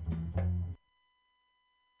chair.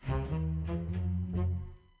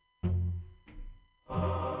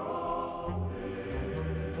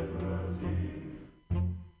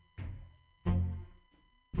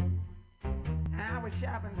 I was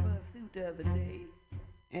shopping for a suit the other day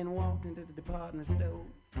and walked into the department store.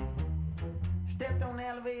 Stepped on the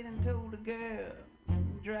elevator and told the girl,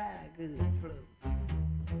 dry goods flow.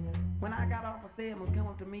 When I got off, a salesman come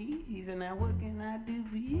up to me. He said, now what can I do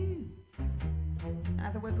for you?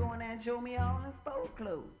 I said, well, go in there and show me all the sport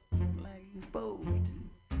clothes, like you supposed to.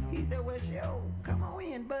 He said, well, sure, come on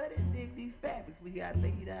in, buddy, dig these fabrics we got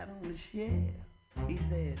laid out on the shelf. He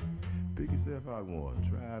said, pick yourself out one,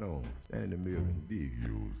 try it on, stand in the mirror and dig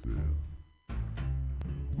yourself.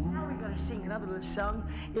 Now we're going to sing another little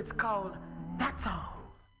song. It's called That's All.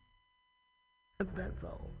 That's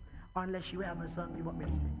all. Or unless you have something you want me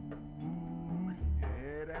to sing.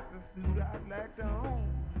 yeah, that's a suit I'd like to own.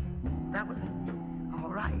 That was it. All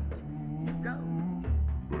right. Go.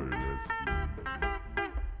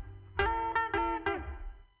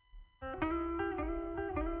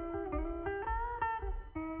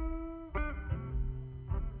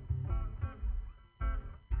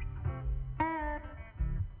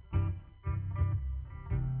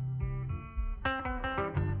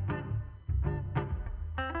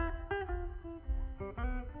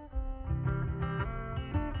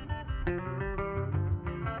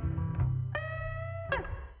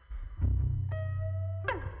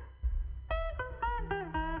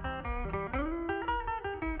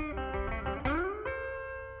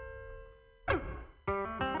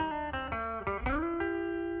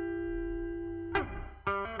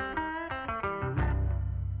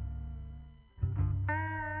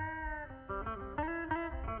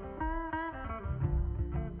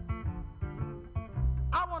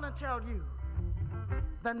 Tell you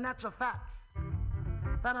the natural facts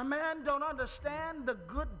that a man don't understand the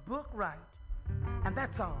good book right, and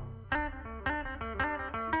that's all.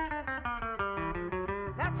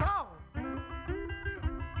 That's all.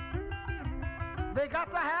 They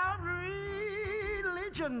got to have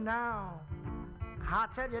religion now. I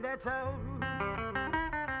tell you, that's all.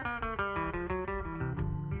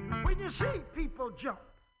 When you see people jump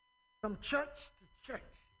from church to church.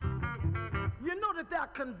 You know that their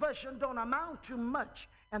conversion don't amount to much,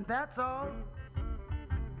 and that's all.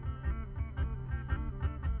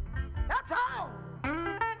 That's all.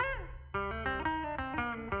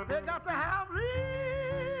 They got to have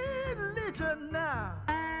religion now,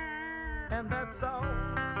 and that's all.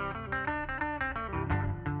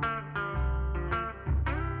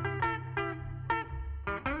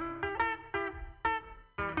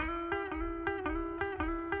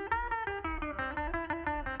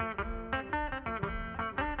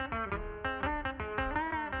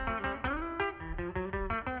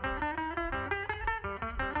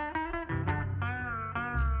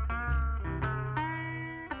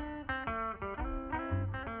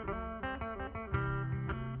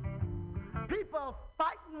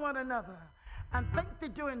 One another and think they're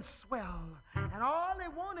doing swell, and all they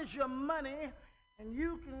want is your money, and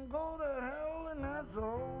you can go to hell, and that's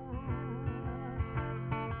all.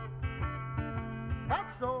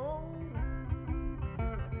 That's all.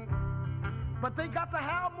 But they got to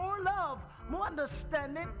have more love, more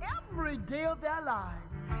understanding every day of their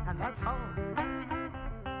lives, and that's all.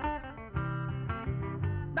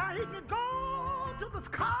 Now he can go to the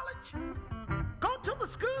college, go to the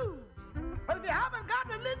school. But if you haven't got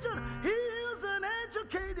religion, he is an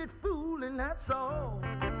educated fool, and that's all.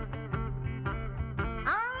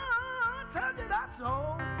 I tell you, that's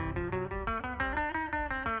all.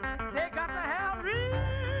 They got to have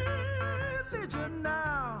religion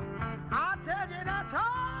now. I tell you, that's all.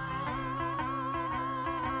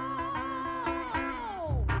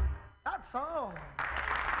 That's all.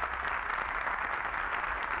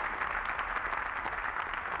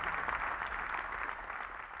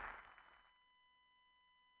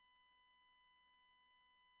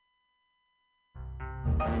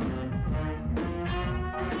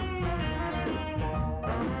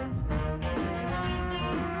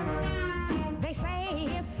 They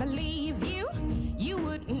say if I leave you, you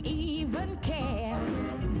wouldn't even care.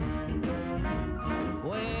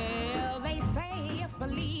 Well, they say if I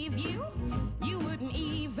leave you, you wouldn't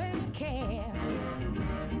even care.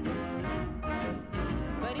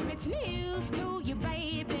 But if it's news to you,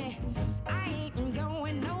 baby, I ain't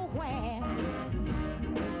going nowhere.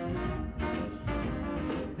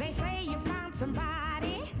 They say you found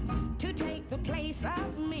somebody to take the place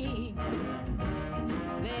of me.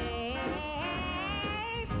 They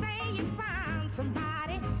say you found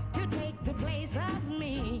somebody to take the place of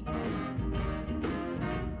me.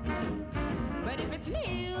 But if it's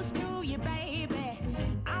news to you, baby,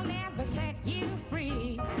 I'll never set you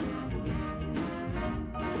free.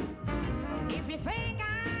 If you think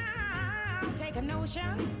I'll take a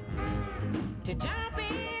notion to jump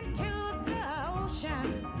into the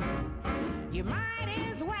ocean, you might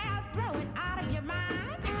as well throw it out of your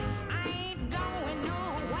mind. I ain't going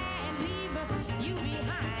nowhere and leave you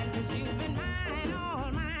behind, 'cause you've been mine,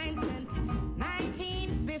 all mine, since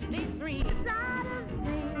 1953.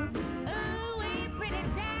 Ooh, pretty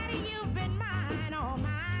daddy, you've been mine, all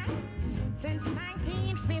mine, since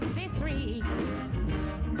 1953.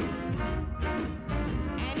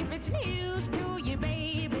 And if it's news to you,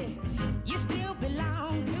 baby, you still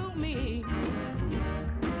belong to me.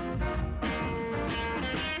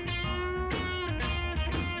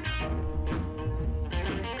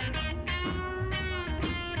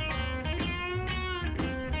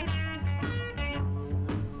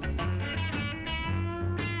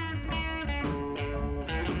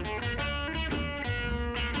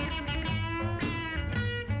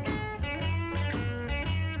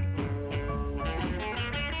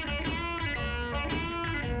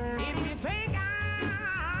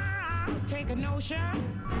 A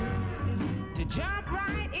notion to jump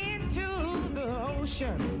right into the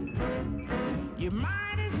ocean, you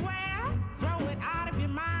might as well throw it out of your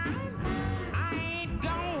mind. I ain't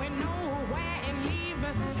going nowhere and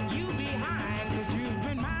leaving you behind, 'cause you've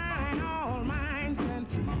been mine, all mine,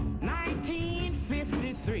 since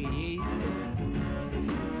 1953.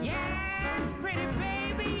 Yes, pretty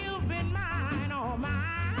baby, you've been mine, all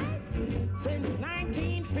mine, since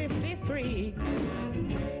 1953.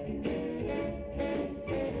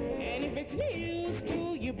 And if it's news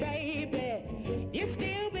to you, baby, you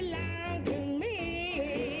still belong to me.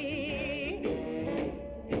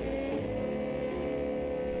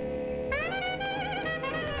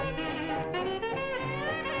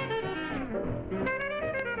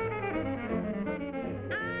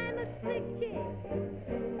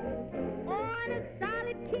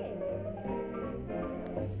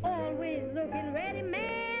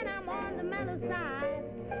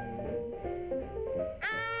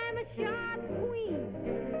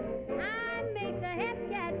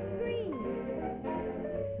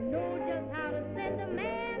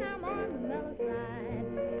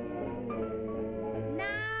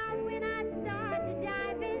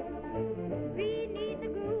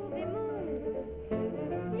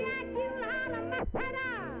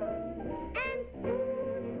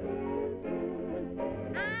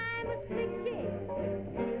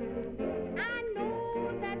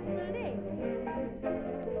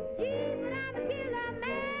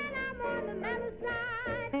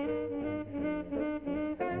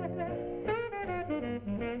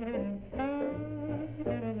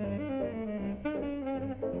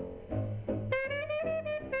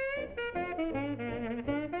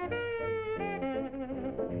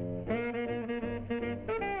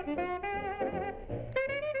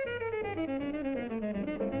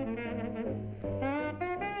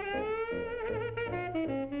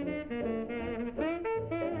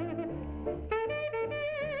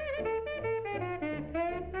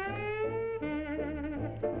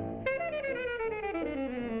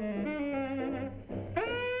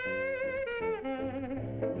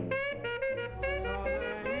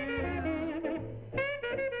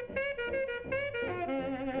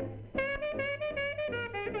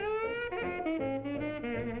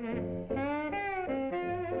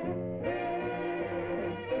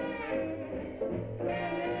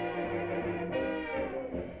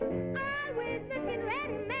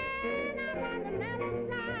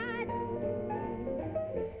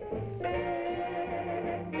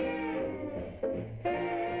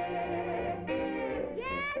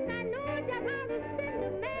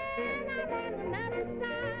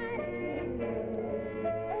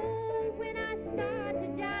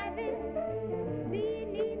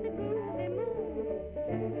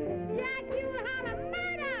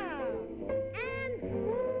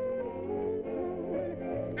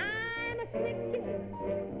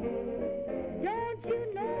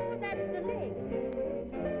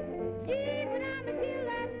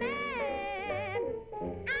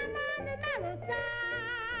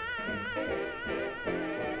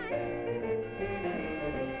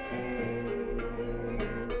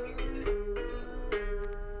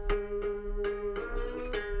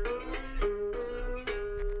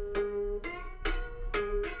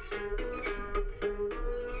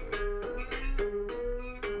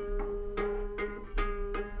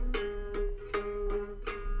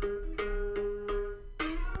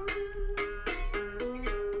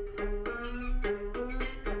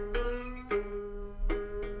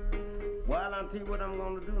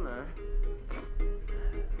 gonna do now?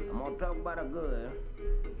 I'm gonna talk about a girl.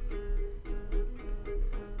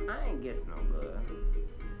 I ain't guessing no girl.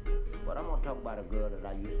 But I'm gonna talk about a girl that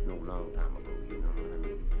I used to know a long time ago, you know what I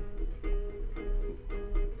mean?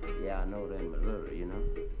 Yeah, I know that in Missouri, you know?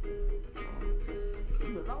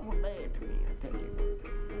 She was awful bad to me, I tell you.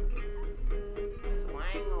 So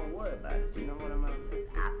I ain't gonna worry about it, you know what I mean?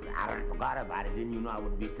 I done forgot about it, then you know I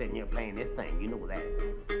would be sitting here playing this thing, you know that.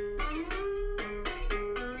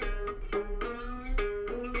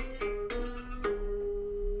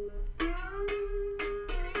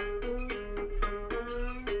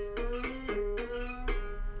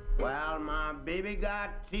 Well, my baby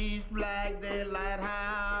got teeth like the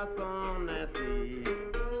lighthouse on the sea.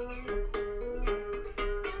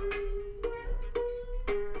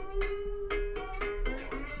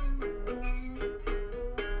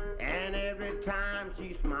 And every time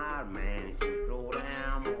she smiled, man, she throw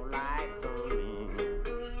down more lights on me.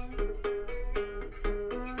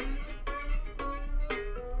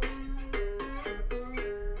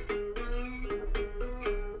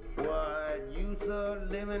 What use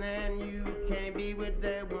of living and you can't be with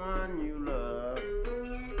that one you love?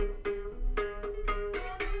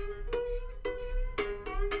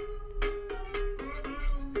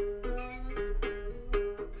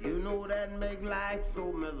 You know that make life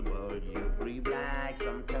so miserable. You breathe like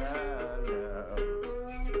some color.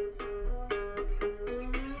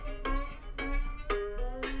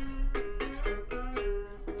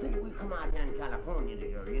 See, we come out here in California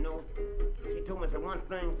together, you know. She told me, said, one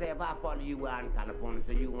thing, say, if I follow you out in California,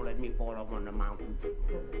 say, you won't let me fall off on the mountain.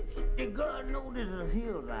 The girl know this is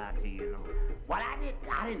hills out here, you know. Well,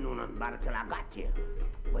 I didn't know nothing about it till I got here.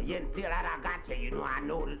 But yet until I got here, you know, I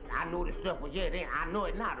know the stuff was here then. I know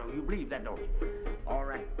it now, though. You believe that, don't you? All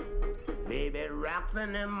right. Baby, rocks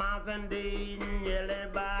in the mountain deep, yellow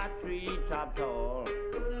by treetop tall.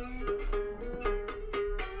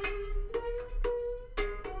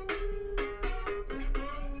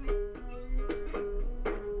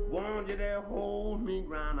 Want you to hold me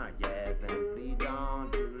round, I guess, and please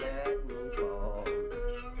don't you let me fall.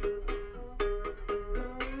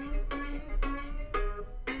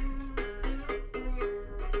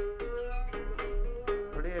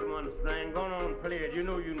 Play it one string, go on, play it. You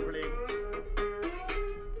know you can play it.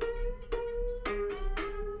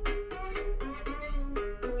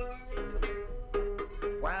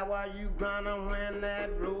 Why were you grinding when that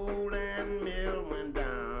rolling mill went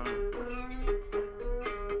down?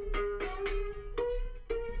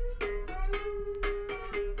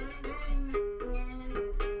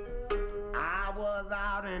 I was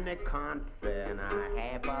out in the country and I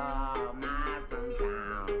half a mile from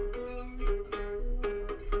town.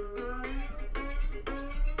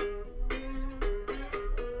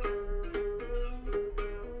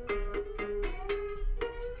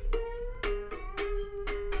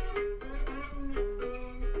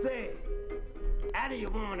 Say, after your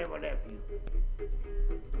woman ever left you,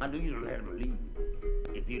 I knew you don't let him leave.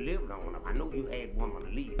 If you lived long enough, I know you had woman to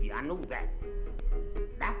leave you. I know that.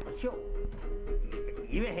 That's for sure.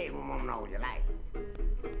 You ain't had one woman all your life.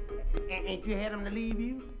 Ain't you had them to leave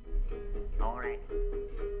you? All right.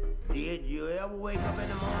 Did you ever wake up in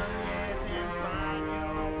the morning and find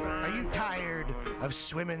your Are you tired of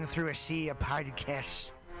swimming through a sea of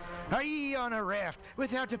podcasts? Are ye on a raft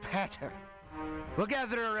without a paddle? Well,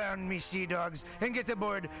 gather around me, sea dogs, and get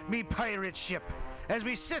aboard me pirate ship as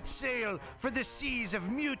we set sail for the seas of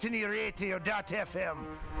MutinyRadio.fm.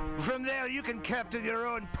 From there, you can captain your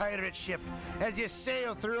own pirate ship as you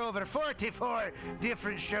sail through over 44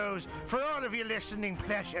 different shows for all of your listening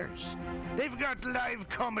pleasures. They've got live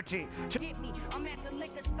comedy. Get me, I'm at the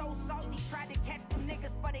liquor store salty, tried to catch them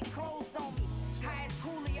niggas, but they closed on me. High as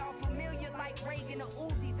Cooley, all familiar like Reagan or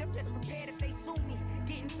Uzis. I'm just prepared if they sue me.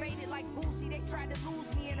 Getting faded like Boosie, they tried to lose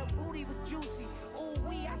me and her booty was juicy. Ooh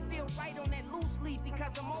wee, I still write on that loose leaf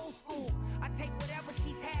because I'm old school. I take whatever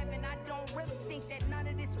she's having, I don't really think that none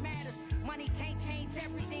of this matters. Money can't change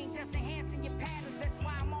everything, just enhancing your patterns. That's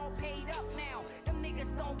why I'm all paid up now. Them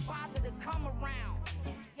niggas don't bother to come around.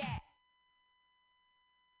 Yeah.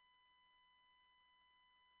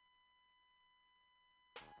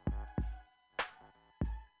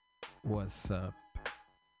 What's up?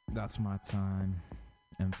 That's my time.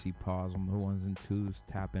 MC Pause on the ones and twos,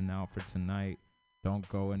 tapping out for tonight. Don't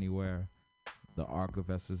go anywhere. The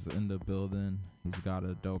Archivist is in the building. He's got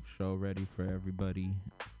a dope show ready for everybody.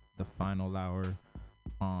 The final hour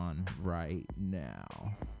on right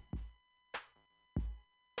now.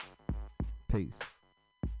 Peace.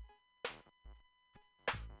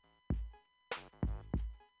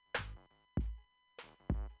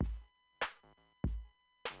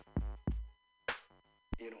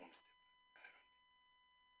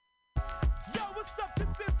 what's up? This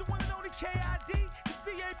is the one and only KID, the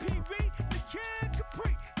CAP Reed, the Kid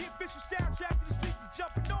Capri. The official soundtrack to the streets is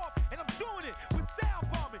jumping off, and I'm doing it with sound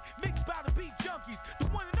bombing, mixed by the beat junkies, the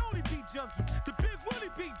one and only beat junkies, the Big Willie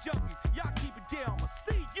beat junkies. Y'all keep it down, I'ma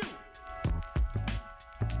see you.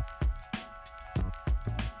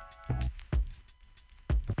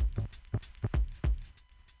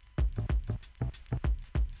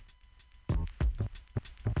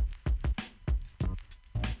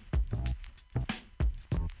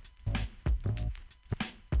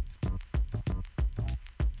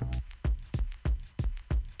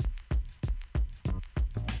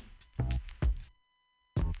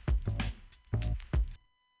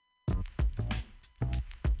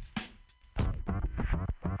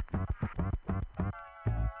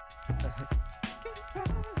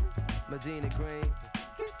 Medina Green,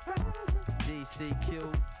 DCQ,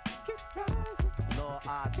 Law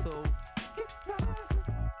I2,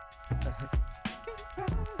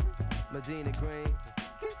 Medina Green,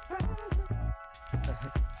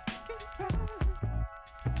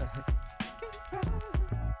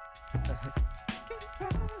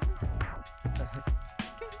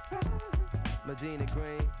 Medina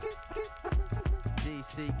Green,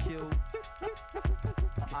 DCQ,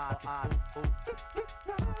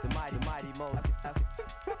 the mighty Mo.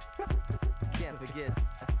 Can't forget.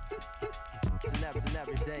 It's an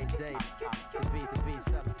everyday day. The beat,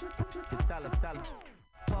 tell him.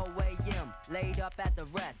 4 a.m., laid up at the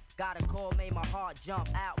rest. Got a call, made my heart jump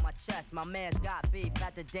out my chest. My man's got beef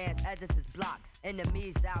at the dance editor's block.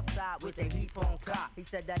 Enemies outside with a heap on cop. He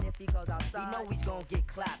said that if he goes outside, he know he's gonna get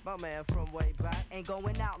clapped. My man from way back ain't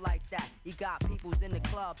going out like that. He got peoples in the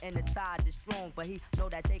club and the ties is strong, but he know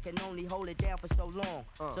that they can only hold it down for so long.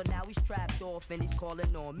 So now he's trapped off and he's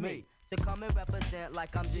calling on me to come and represent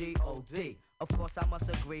like I'm G.O.D. Of course I must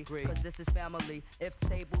agree, cause this is family. If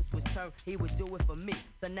tables was turned, he would do it for me.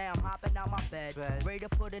 So now I'm hopping out my bed, ready to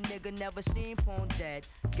put a nigga never seen porn dead.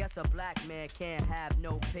 Guess a black man can't have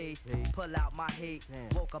no peace. Pull out my heat,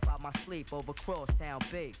 woke up out my sleep over crosstown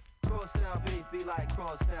beef. Crosstown beef be like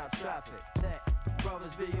crosstown traffic.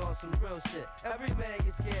 Brothers be on some real shit. Every man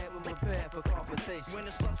gets scared when prepared for confrontation. When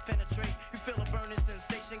the slugs penetrate, you feel a burning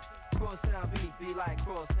sensation. Crosstown beef be like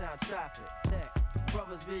crosstown traffic.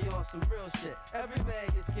 Brothers be on some real shit. Every man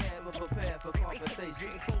gets scared when prepared for confrontation.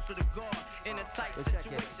 Getting closer to God in a tight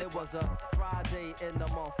situation. It was a Friday in the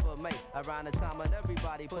month of May, around the time when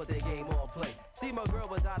everybody put their game on play. See, my girl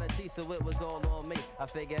was out of tea, so it was all on me. I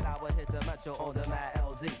figured I would hit the metro on the Mad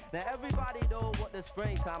LD. Now everybody know what the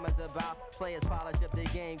springtime is about. Players polish up their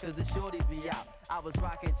game, cause the shorties be out. I was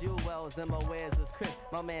rocking jewels and my wares was crisp.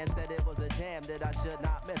 My man said it was a jam that I should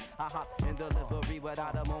not miss. I hopped in delivery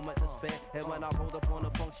without a moment to spare. And when I rolled up on the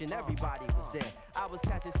function, everybody was there. I was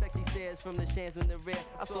catching sexy stares from the shams in the rear.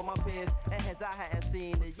 I saw my peers and heads I hadn't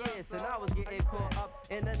seen in years. And I was getting caught up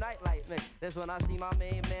in the nightlight mix. That's when I see my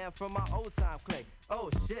main man from my old time clique. Oh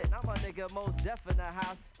shit, now my nigga Most Def in the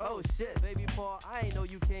house. Oh shit, baby Paul, I ain't know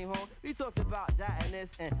you came home. We talked about that and this,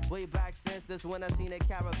 and way back since. This when I seen a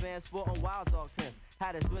caravan sporting wild dog tents.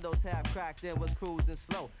 Had his windows half cracked and was cruising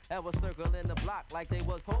slow. And was circling the block like they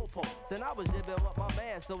was po-po. And I was jibbing with my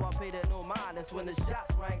man, so I paid it no mind. That's when the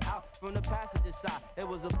shots rang out from the passenger side. It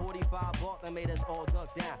was a 45 block that made us all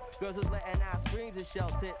duck down. Girls was letting out screams and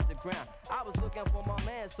shells hit the ground. I was looking for my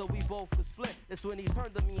man, so we both could split. That's when he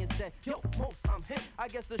turned to me and said, yo, Most, I'm hit. I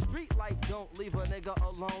guess the street life don't leave a nigga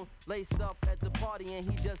alone. Laced up at the party and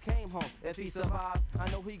he just came home. If he survived, I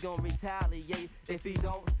know he gon' retaliate. If he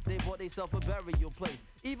don't, they bought theyself a burial place.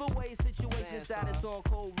 Either way, situation status on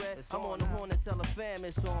cold red. I'm on the horn and tell a fam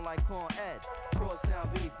it's on like Con Ed. Crosstown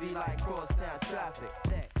beef be like crosstown traffic.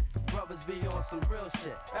 Brothers be on some real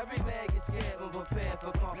shit. Every man gets scared when prepared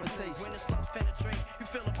for confrontation. When the slugs penetrate, you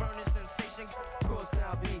feel a burning sensation.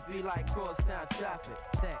 Crosstown beef be like crosstown traffic.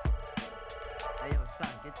 Hey yo,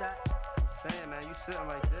 son, get that? Saying, man, you sitting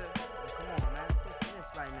right there. Come on, man, listen this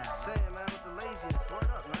right now. Saying, man, with the laziness, word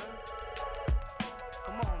up, man.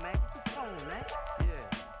 Come on, man, get the phone, man. Yeah.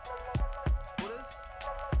 Who this?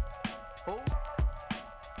 Who?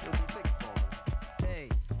 Yo, you take the phone, man. Hey,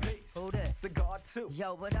 who this? The God too.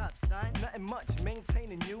 Yo, what up, son? Nothing much,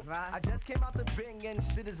 maintaining you. Right. I just came out the Bing and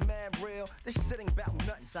shit is mad real. This shit ain't about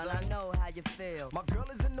nothing, son. I know how you feel. My girl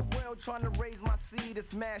is in the world trying to raise my seed.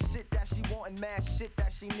 It's mad shit that she want and mad shit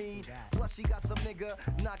that she need. Plus she got some nigga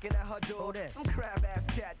knocking at her door. Some crab ass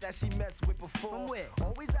cat that she messed with before. From where?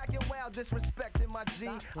 Always acting wild, disrespecting my G.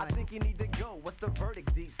 I think you need to go. What's the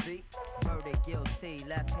verdict, DC? Verdict guilty,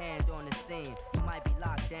 left hand on the scene. You might be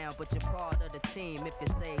locked down, but you're part of the team. If you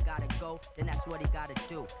say gotta go, then that's what what he gotta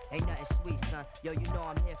do. Ain't nothing sweet, son. Yo, you know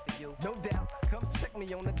I'm here for you. No doubt, come check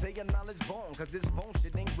me on the day of knowledge born, cause this phone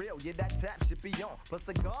shit ain't real, yeah, that tap should be on. Plus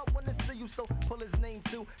the guard wanna see you, so pull his name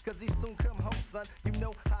too, cause he soon come home, son, you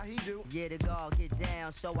know how he do. Yeah, the guard get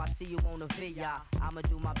down, so I see you on the VI. I'ma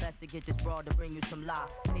do my best to get this broad to bring you some lie.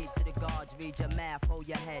 Peace to the guards, read your math, hold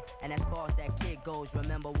your head. And as far as that kid goes,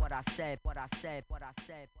 remember what I said, what I said, what I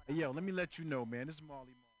said. Hey, yo, let me let you know, man, this is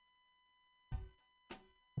Marley.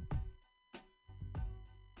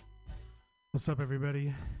 What's up,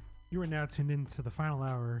 everybody? You are now tuned in to the final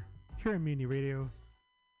hour here at Mutiny Radio.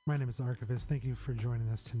 My name is Archivist. Thank you for joining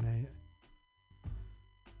us tonight.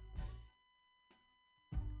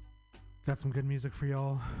 Got some good music for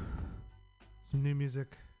y'all. Some new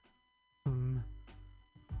music. Some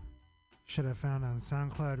shit I found on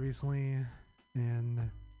SoundCloud recently.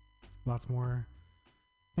 And lots more.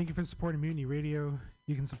 Thank you for supporting Mutiny Radio.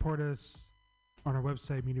 You can support us on our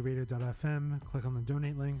website, mutinyradio.fm. Click on the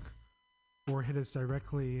donate link. Or hit us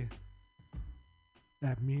directly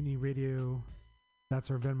at Mutiny Radio. That's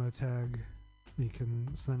our Venmo tag. You can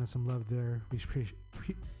send us some love there.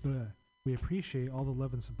 We appreciate all the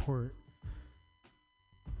love and support.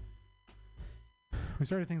 We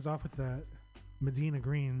started things off with that Medina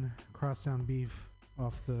Green, Crosstown Beef,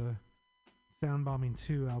 off the Sound Bombing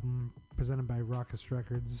 2 album presented by Raucous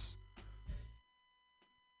Records.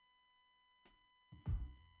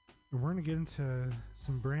 And we're going to get into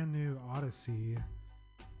some brand new Odyssey.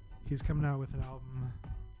 He's coming out with an album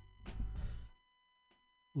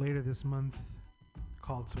later this month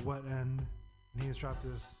called To What End. And he has dropped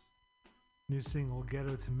this new single,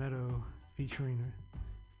 Ghetto to Meadow, featuring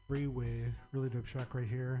Freeway. Really dope track right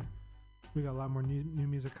here. We got a lot more new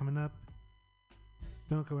music coming up.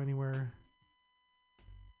 Don't go anywhere.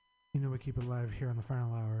 You know we keep it live here on the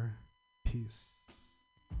final hour. Peace.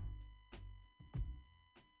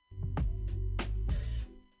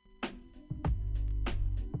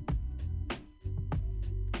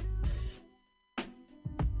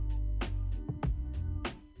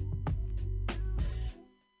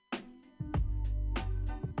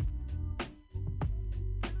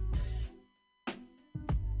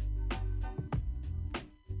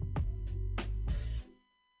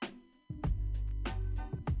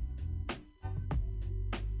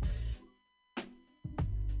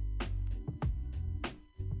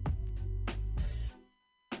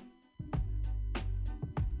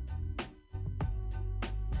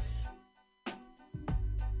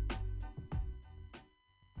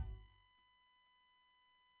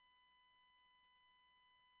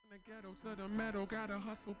 Ghetto to the metal, gotta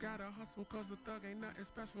hustle, cause a thug ain't nothing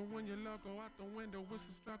special when your love go out the window. Wish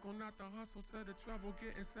the struggle, not the hustle, to the trouble,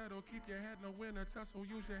 getting settled. Keep your head low in a tussle,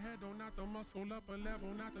 use your head though, not the muscle. Up a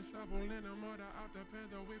level, not the shovel, in a murder out the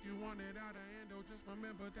pendo. If you want it out of endo, just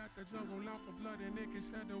remember that the jungle out for blood and it can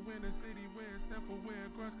shadow in a city where it's simple, where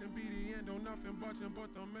a crush can be the endo. Nothing budging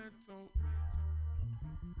but the mental.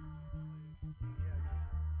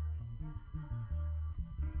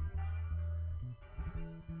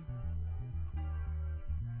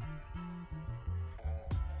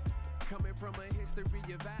 Coming from a history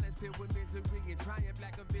of violence filled with misery and triumph,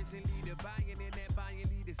 like a vision leader. Buying in that buying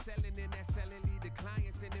leader, selling in that selling leader.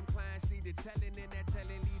 Clients and them clients leader, telling in that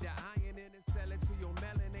telling leader. Iron in and selling to your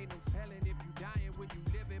melon, ain't no telling if you dying when you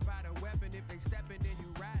living by the weapon. If they stepping, then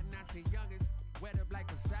you riding. I see youngest wet up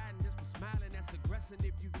like Poseidon just for smiling. That's aggressing.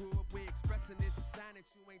 If you grew up with expressing, it's a sign that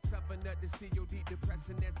you ain't tough enough to see your deep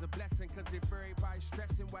depression as a blessing. Cause if everybody's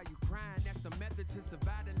stressing while you crying, that's the method to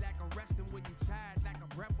surviving. Like I'm resting when you tired, like a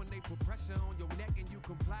breath when they put pressure on your neck and you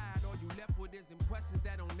complied. All you left with is them questions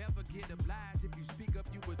that don't never get obliged. If you speak up,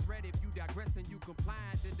 you a threat. If you digress, then you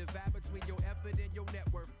compliant. The divide between your effort and your net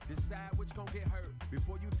worth. Decide which gon' get hurt.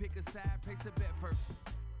 Before you pick a side, place a bet first.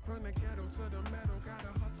 From the ghetto to the metal, gotta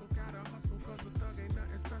hustle, cause a thug ain't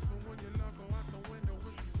nothing special when your love go out the window.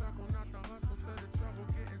 Wish the struggle, not the hustle, to the trouble,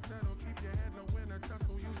 getting settled. Keep your head low in a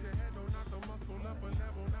tussle, use your head though, not the muscle. Up a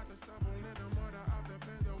level, not the shovel, in a murder out the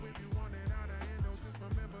bendo. If you want it out of endo, just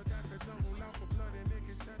remember that the jungle out for blood and it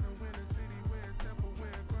can shadow in a city where it's simple, where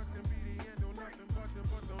a crush can be the endo. Nothing budging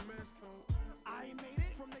but the mental. I made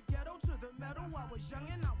it from the ghetto to the metal. I was young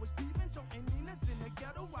and I was Steven, so Nina's in the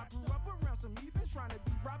ghetto. I grew up around some heathens trying to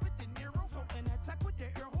be Robert De Niro. So in attack with the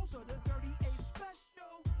air holes of the 38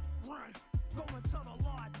 special. Run, go and tell the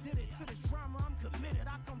law I did it. To this drama I'm committed.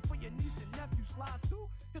 I come for your niece and nephew, slide through.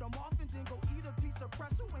 Hit them off and then go eat a piece of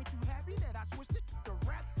pretzel. Ain't you happy that I switched it to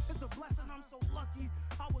rap? It's a blessing, I'm so lucky.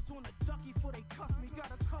 I was on a ducky before they cuffed me.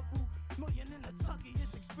 Got a couple million in the tucky.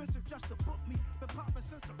 It's expensive just to book me. Been popping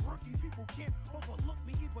since a rookie. People can't overlook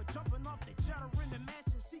me. Either jumping off the jet or in the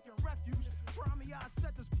mansion seeking refuge. Try me, I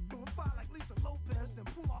set this on fire like Lisa Loeb.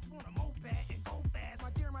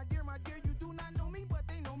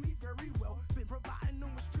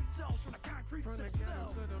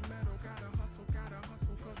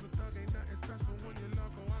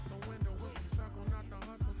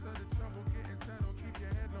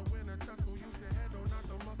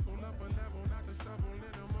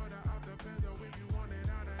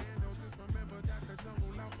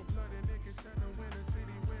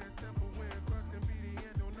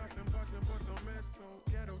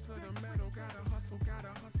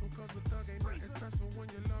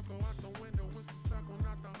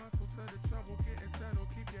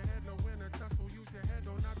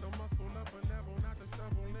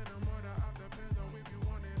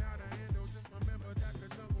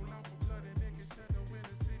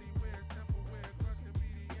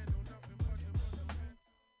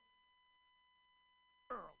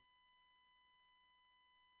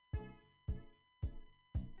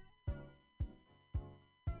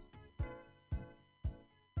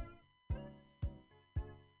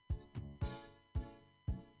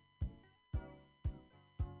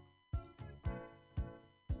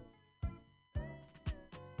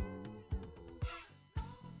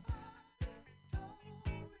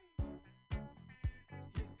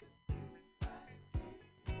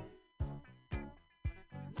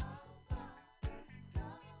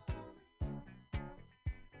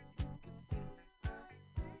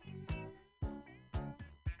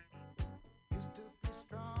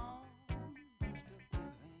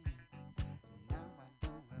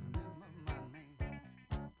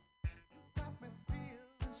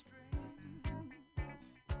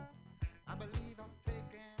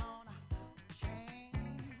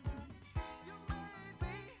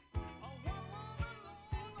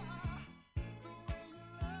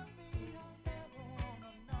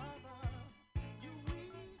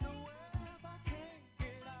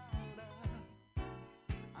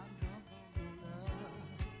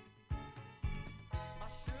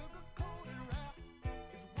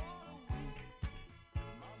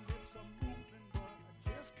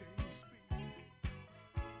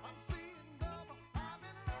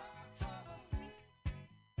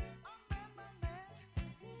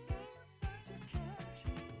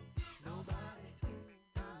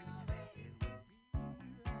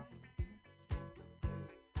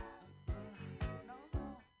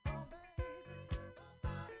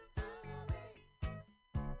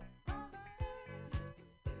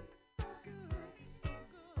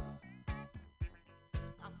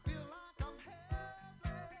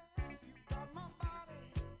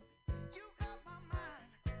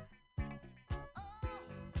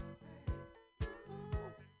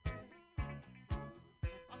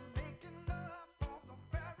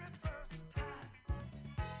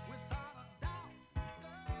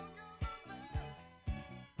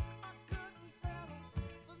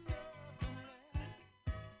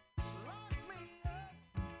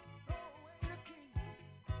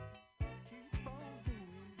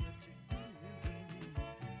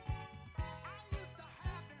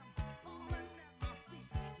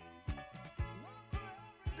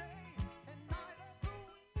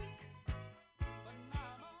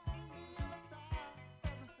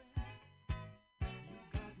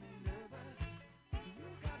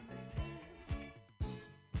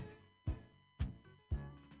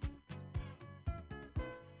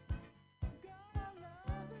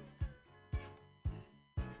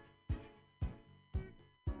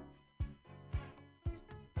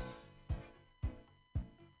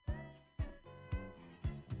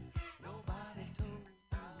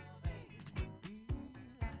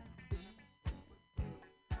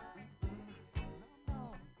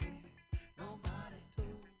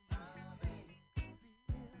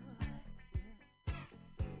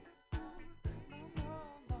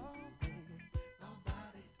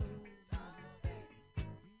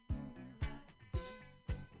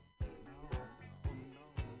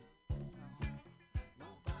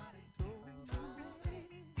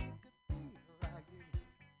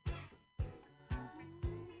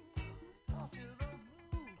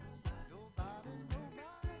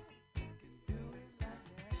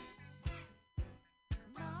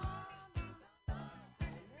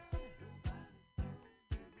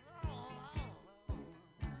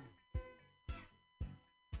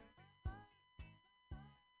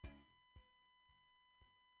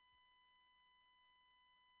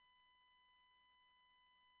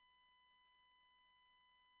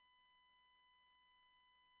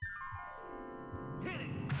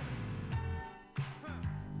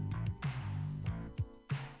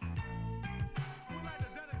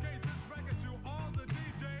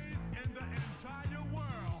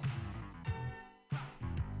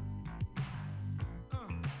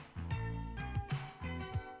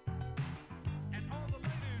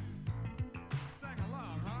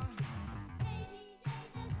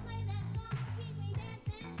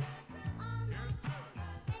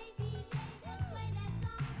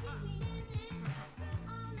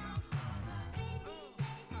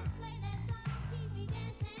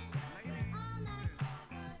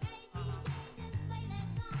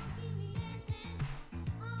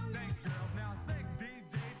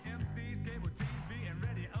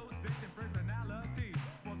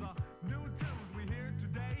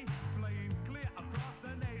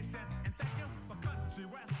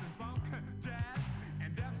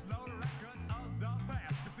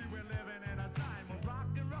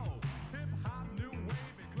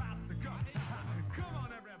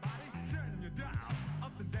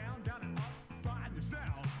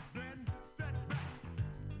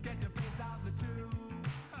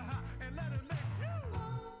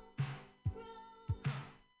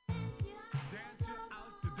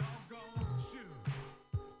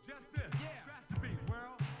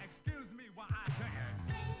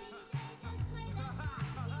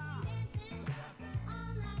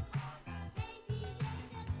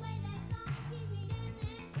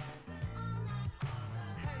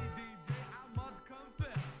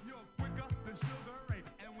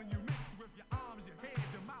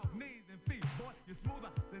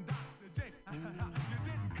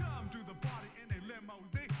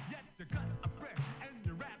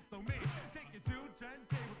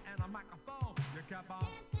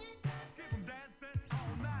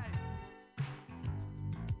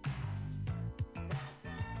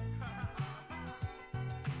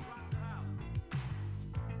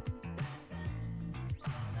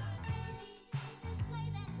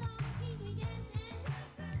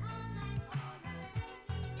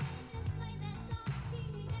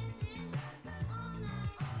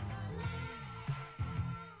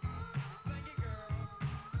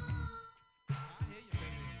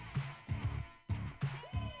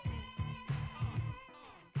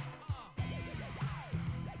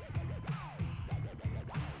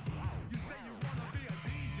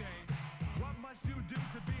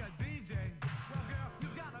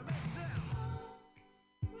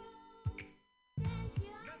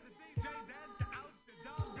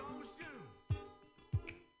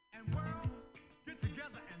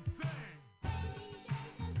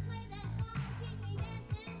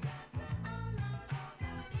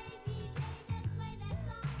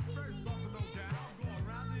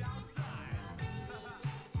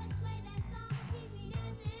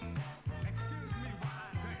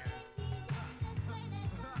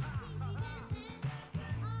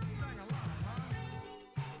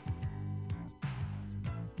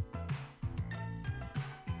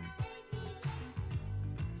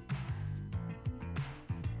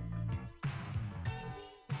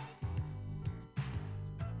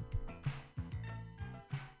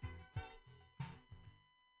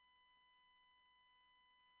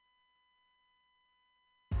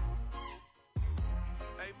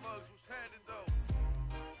 Hey, Muggs, what's happening, though?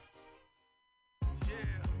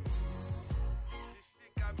 Yeah. This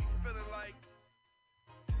shit got me feeling like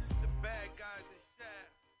the bad guys in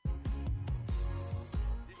Shaft.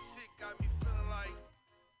 This shit got me feeling like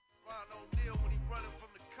Ron O'Neal when he running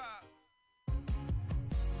from the cop.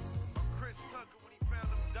 Or Chris Tucker when he found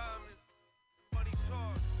them diamonds. Money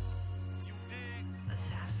talks. You dig?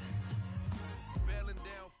 Assassins. Bailing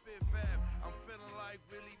down Fifth Ave. I'm feeling like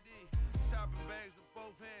Willie D. Shopping bags in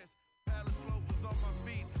both hands. Palace loafers on my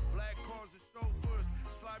feet. Black cars and chauffeurs.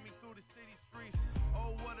 Slide me through the city streets.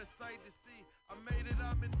 Oh, what a sight to see. I made it,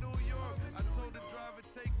 I'm in New York. I told the driver,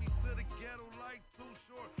 take me to the ghetto like Too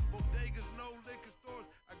Short. Bodegas, no liquor stores.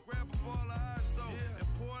 I grab a ball of eyes though and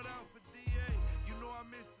pour it out for DA. You know I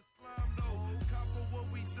miss the slime though. Copper what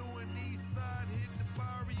we doing east side, hit the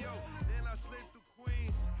barrio. Then I slid through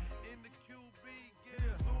Queens in the QB.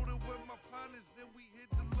 Getting suited with my partners, then we hit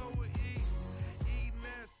the lower east. Eating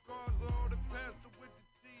ass scars, all the pasta with the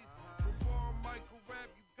cheese. Before Michael rap,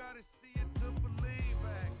 you gotta see it to believe.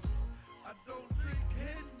 I don't drink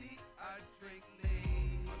Henny, I drink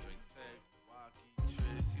lean. I drink Tag, Waukee,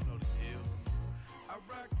 Trish, you know the deal. I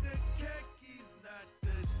rock the khakis, not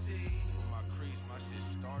the jeans. With my crease, my shit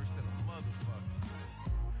starched than a motherfucker.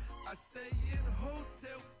 I stay in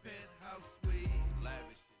hotel penthouse suite.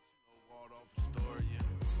 Lavish shit, you know, Waldorf Astoria.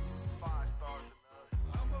 5 stars and up.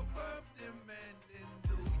 I'm above them man in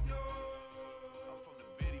New York. I'm from the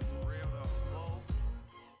Biddy for real though. Whoa.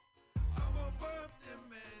 I'm above them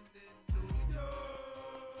man in New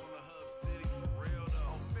York. From the hub city for real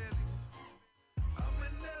though. On Felix. I'm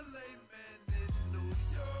an LA man in New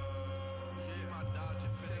York. See my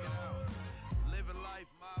Dodger fit out. Living life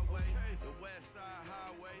my way. The West Side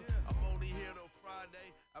Highway. I'm only here till Friday.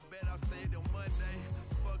 I bet I'll stay till Monday.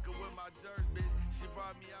 Fucking with my Jersey bitch. She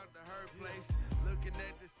brought me out to her place. Looking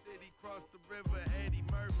at the city, cross the river, Eddie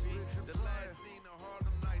Murphy. The last scene of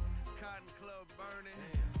Harlem Nights. Cotton Club burning.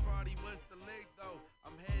 Friday was the lake though.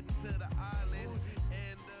 I'm heading to the island.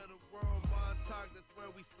 End of the world, Montauk, that's where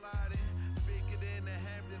we sliding. Bigger than the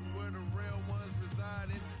Hamptons, where the real ones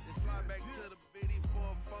residing. Then slide back to the Biddy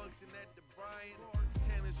for a function at the Bryant.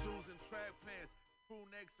 Tennis shoes and track pants. Crew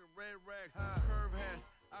necks and red racks. Curve hats.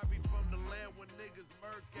 I be from the land where niggas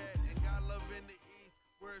murk at. And got love in the east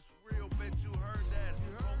where it's real, bet you heard that.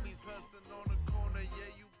 Homies hustling on the corner,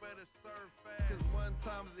 yeah, you better serve fast. Cause one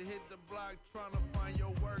time they hit the block trying to find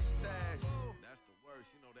your work stash. That's the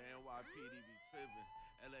worst, you know the NYPD be tripping.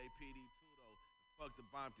 LAPD too though. Fuck the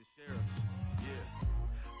bomb to sheriffs.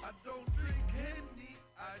 Yeah. I don't drink Henny,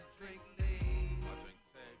 I drink lean. I drink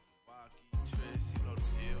Tag, Waukee, Trish, you know the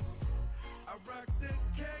deal. I rock the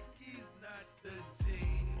khakis, not the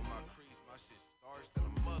jeans. With my crease, my shit starched than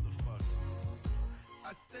a motherfucker.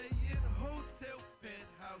 I stay in hotel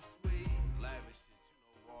penthouse suite. Lavish shit, you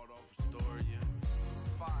know, Waldorf Astoria.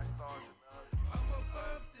 5 stars and up. I'm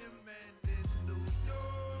above them man in New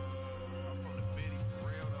York. I'm from the Biddy for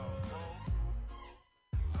real though. Whoa.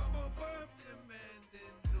 I'm above them man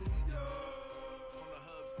in New York. From the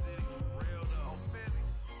hub city for real though. On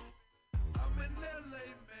Felix. I'm an LA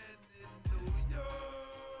man in New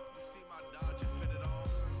York. You see my Dodger fitted on?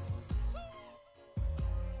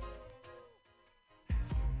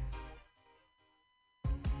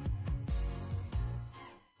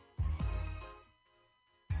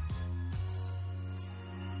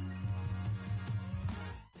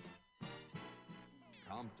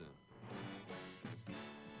 Compton.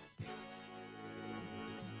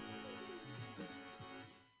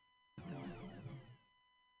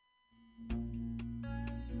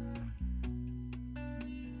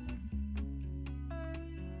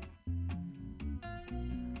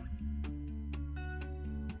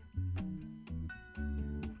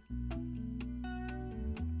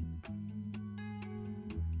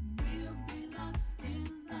 We'll be lost in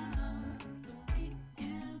love, but we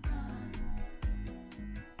can't run.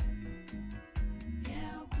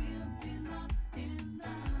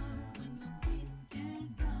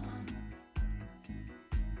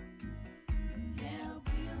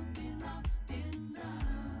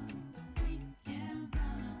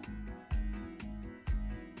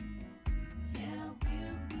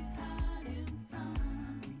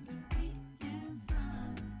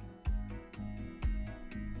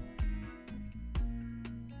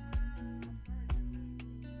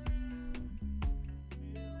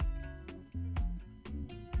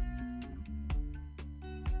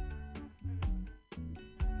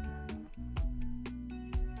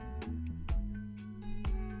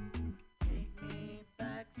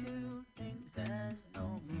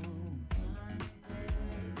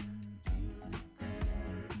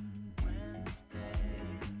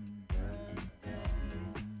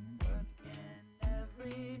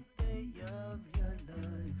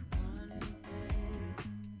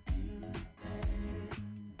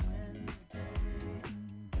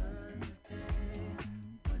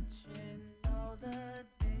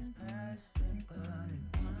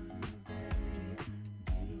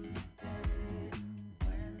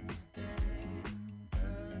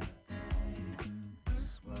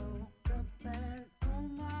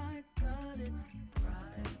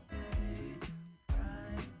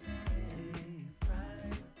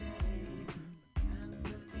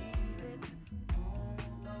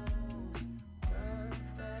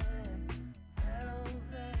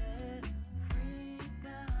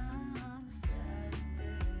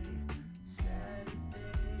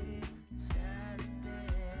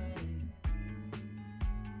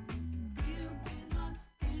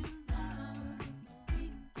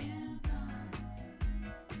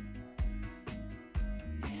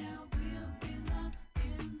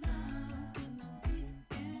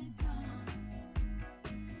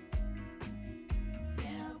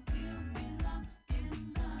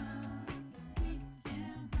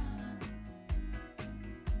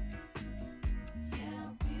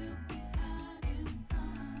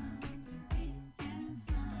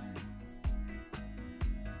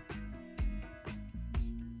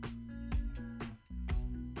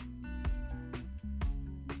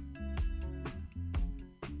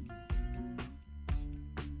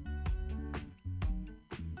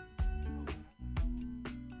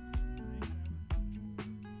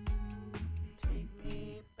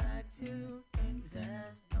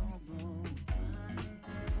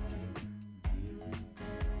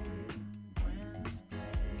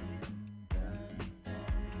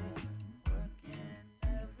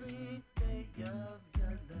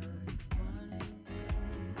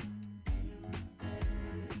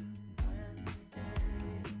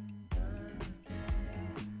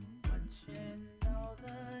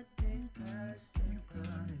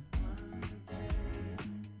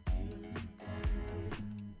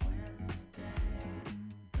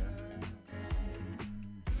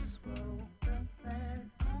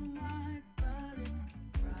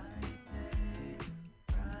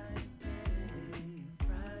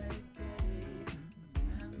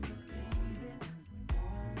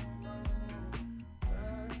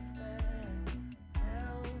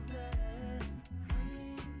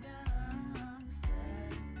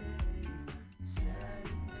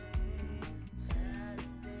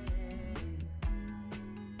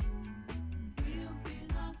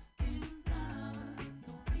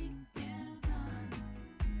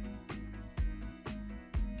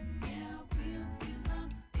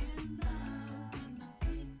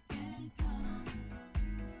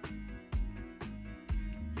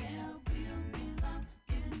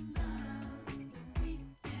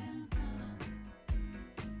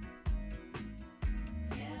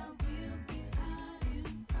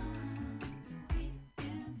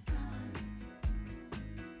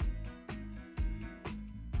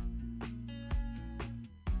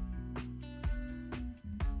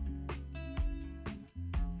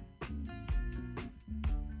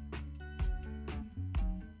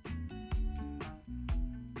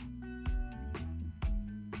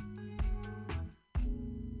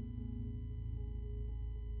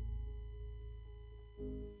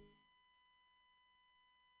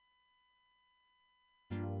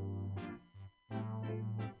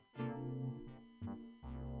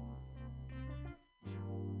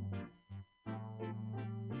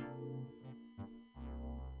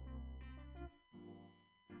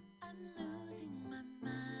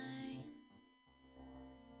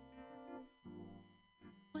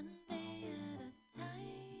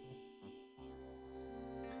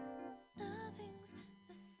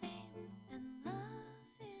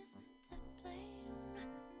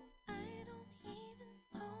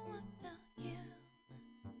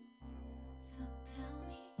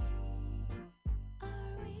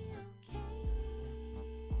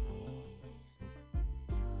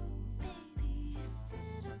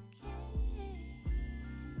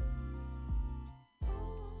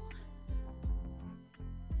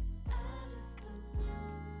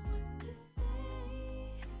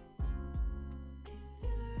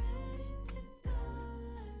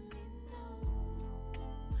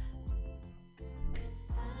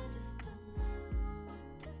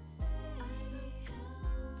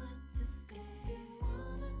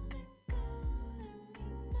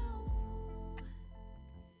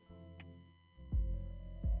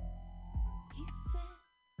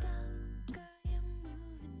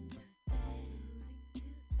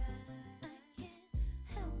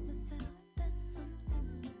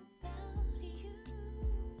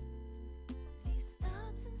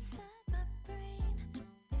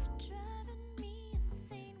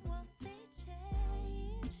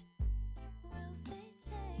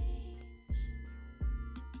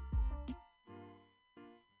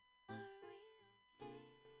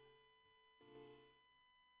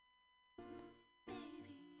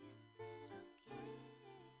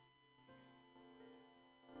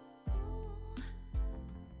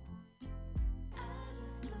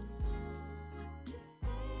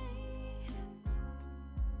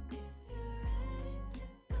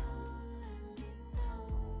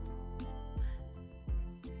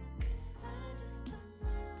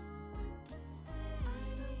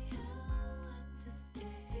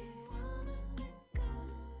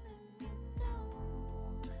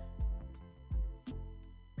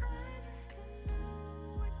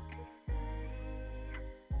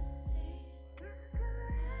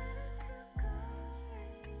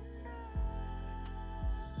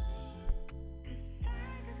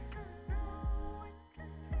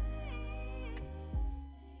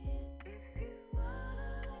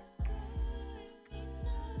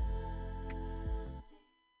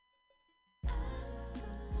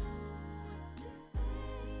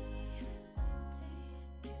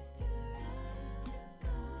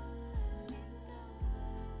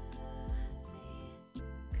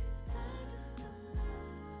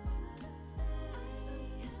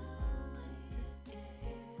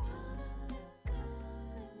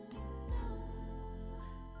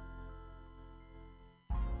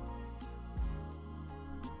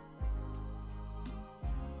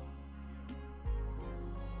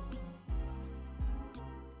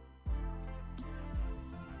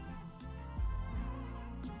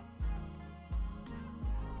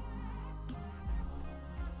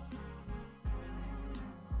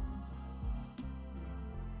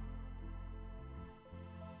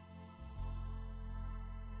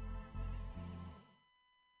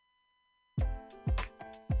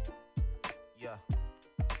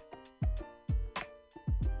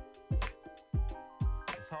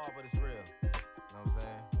 hard, but it's real. You know what I'm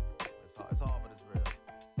saying? It's hard, but it's real.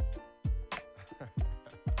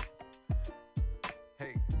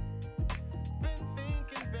 Hey. Been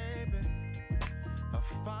thinking, baby, I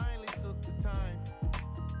finally took the time.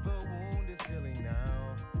 The wound is healing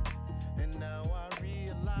now, and now I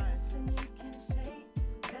realize nothing you can say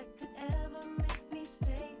that could ever make me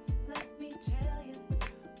stay. Let me tell you.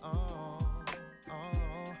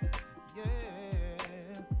 Yeah.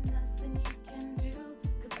 Nothing you can do,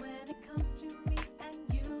 'cause when it comes to me and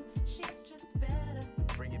you, she's just better.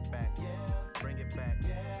 Bring it back, yeah. Bring it back,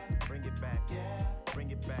 yeah. Bring it back, yeah.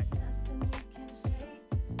 Bring it back. Nothing you can say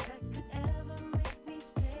that could ever make me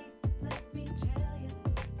stay. Let me tell you.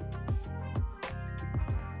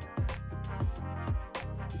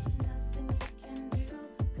 Nothing you can do,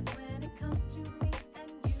 'cause when it comes to me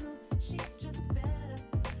and you, she's just better.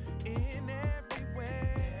 In every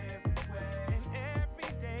way, and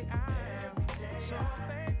every day I'm so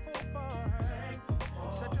thankful for her.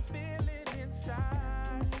 Such a feeling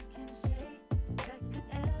inside. Nothing you can say that could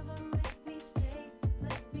ever make me stay.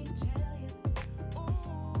 Let me tell you.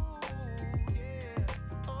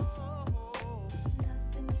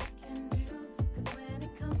 Nothing you can do, 'cause when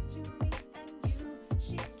it comes to me and you,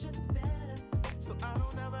 she's just better. So I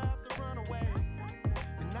don't ever have to run away,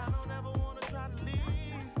 and I don't ever wanna try to leave.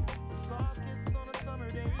 A soft kiss on a summer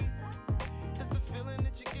day, it's the feeling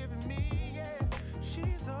that you're giving me, yeah.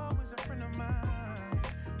 She's always a friend of mine,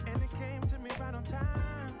 and it came to me right on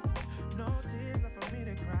time. No tears left for me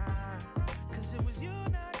to cry, 'cause it was you,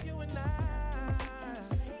 not you and I.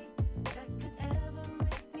 Say that could ever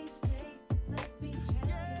make me stay. Let me tell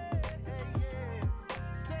you.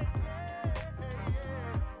 Say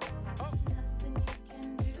Nothing you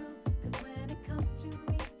can do, 'cause when it comes to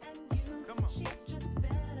me and you, Come on. she's just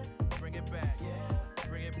better. Bring it back, yeah.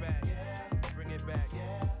 Bring it back, Yeah. Bring it back,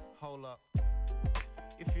 Yeah. Hold up.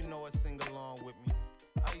 If you know it, sing along with me.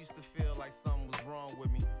 I used to feel like something was wrong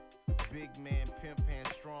with me. Big man, pimp hand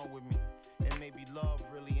strong with me. And maybe love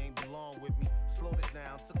really ain't belong with me. Slowed it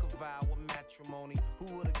down, took a vow of matrimony. Who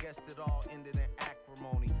would've guessed it all ended in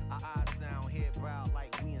acrimony? Our eyes down, head bowed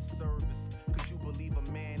like we in service. 'Cause you believe a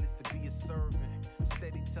man is to be a servant.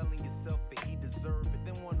 Steady telling yourself that he deserve it.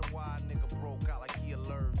 Then wonder why a nigga broke out like he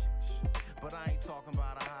allergic. But I ain't talking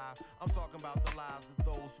about a high. I'm talking about the lives of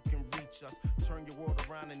those who can reach us. Turn your world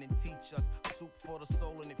around and then teach us. Soup for the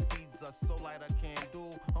soul and it feeds us. So light I can't do.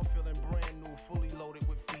 I'm feeling brand new, fully loaded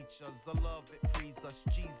with features. A love that frees us,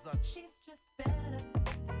 Jesus. She's just better.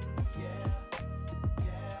 Yeah,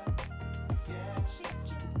 yeah, yeah. She's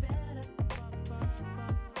just better.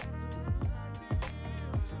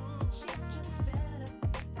 She's just better.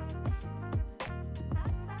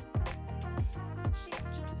 She's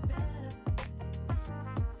just better.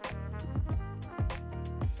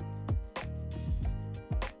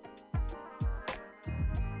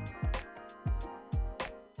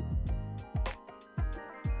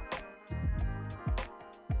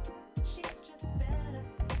 She's just better. She's just better.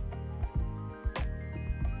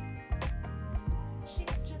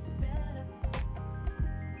 She's just better. She's just better.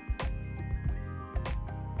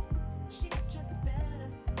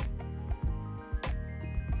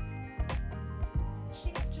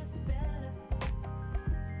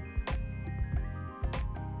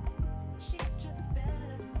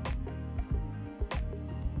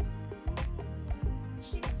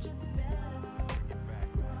 She's just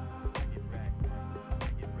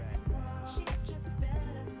better. She's just better. She's just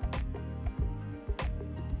better.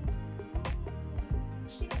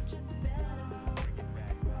 She's just better.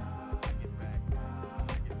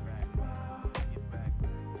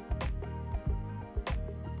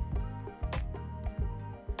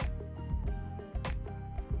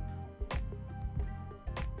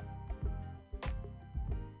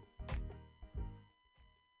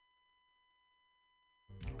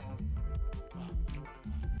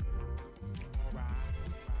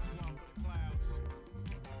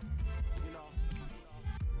 You know,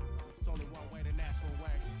 it's only one way, the natural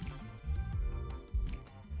way.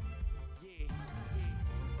 Yeah,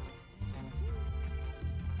 yeah.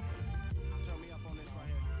 Turn me up on this right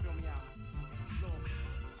here. Feel me out. Look.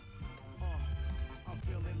 I'm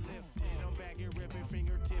feeling lifted. I'm back and ripping,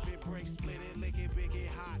 fingertip it, break, split it, lick it, big it,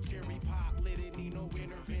 hot, cherry pop, lit it, need no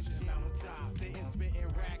intervention. I'm on top, sitting, spitting,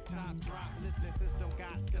 rack top, drop, listening system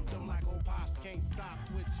got symptom like old pops, can't stop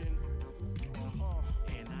twitching.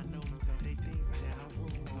 And I know that they think that I'm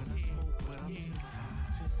rude when I smoke, but I'm just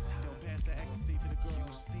high. Don't pass the ecstasy to the girl.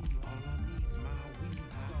 You see, all I need's my weed.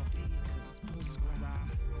 Stop these, cause it's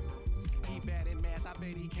prescribed. He bad in math, I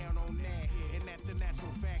bet he count on that. And that's a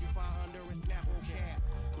natural fact. You find under a Snapple cap.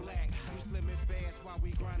 Black, you slimming fast while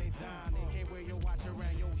we grinding down. And can't wear your watch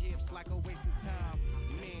around your like a waste of time.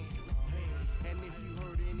 Man, and if you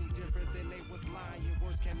heard any different, then they was lying.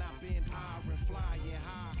 Words cannot bend iron, flying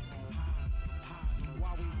high.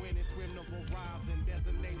 While we win and swim the horizon,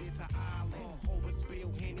 designated to islands. Overspill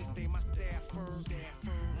Henny, stay my staff first.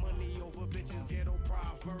 Money over bitches, ghetto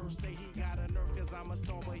proverbs. Say he got a nerve cause I'm a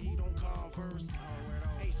star, but he don't converse.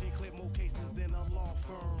 Asian clip more cases than a law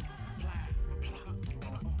firm.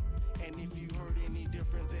 And if you heard any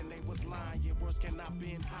different, then they was lying. Words cannot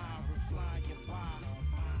bend iron, flying by.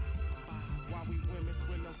 While we women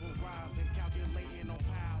swim the horizon, calculating on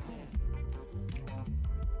power.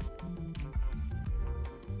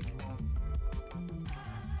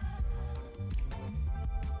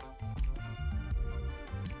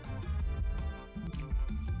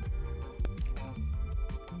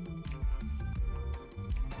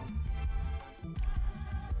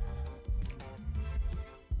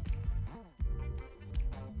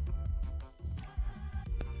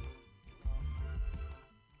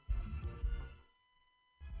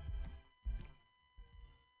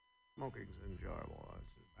 Smoking's enjoyable. I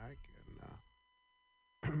sit back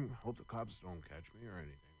and hope the cops don't catch me or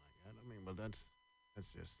anything like that. I mean, but that's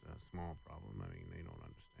just a small problem. I mean, they don't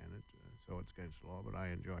understand it, so it's against the law. But I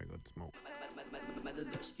enjoy good smoke.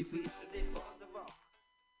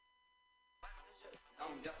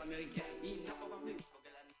 Ambiance américaine, il n'a pas plus que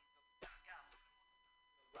la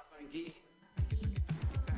mise.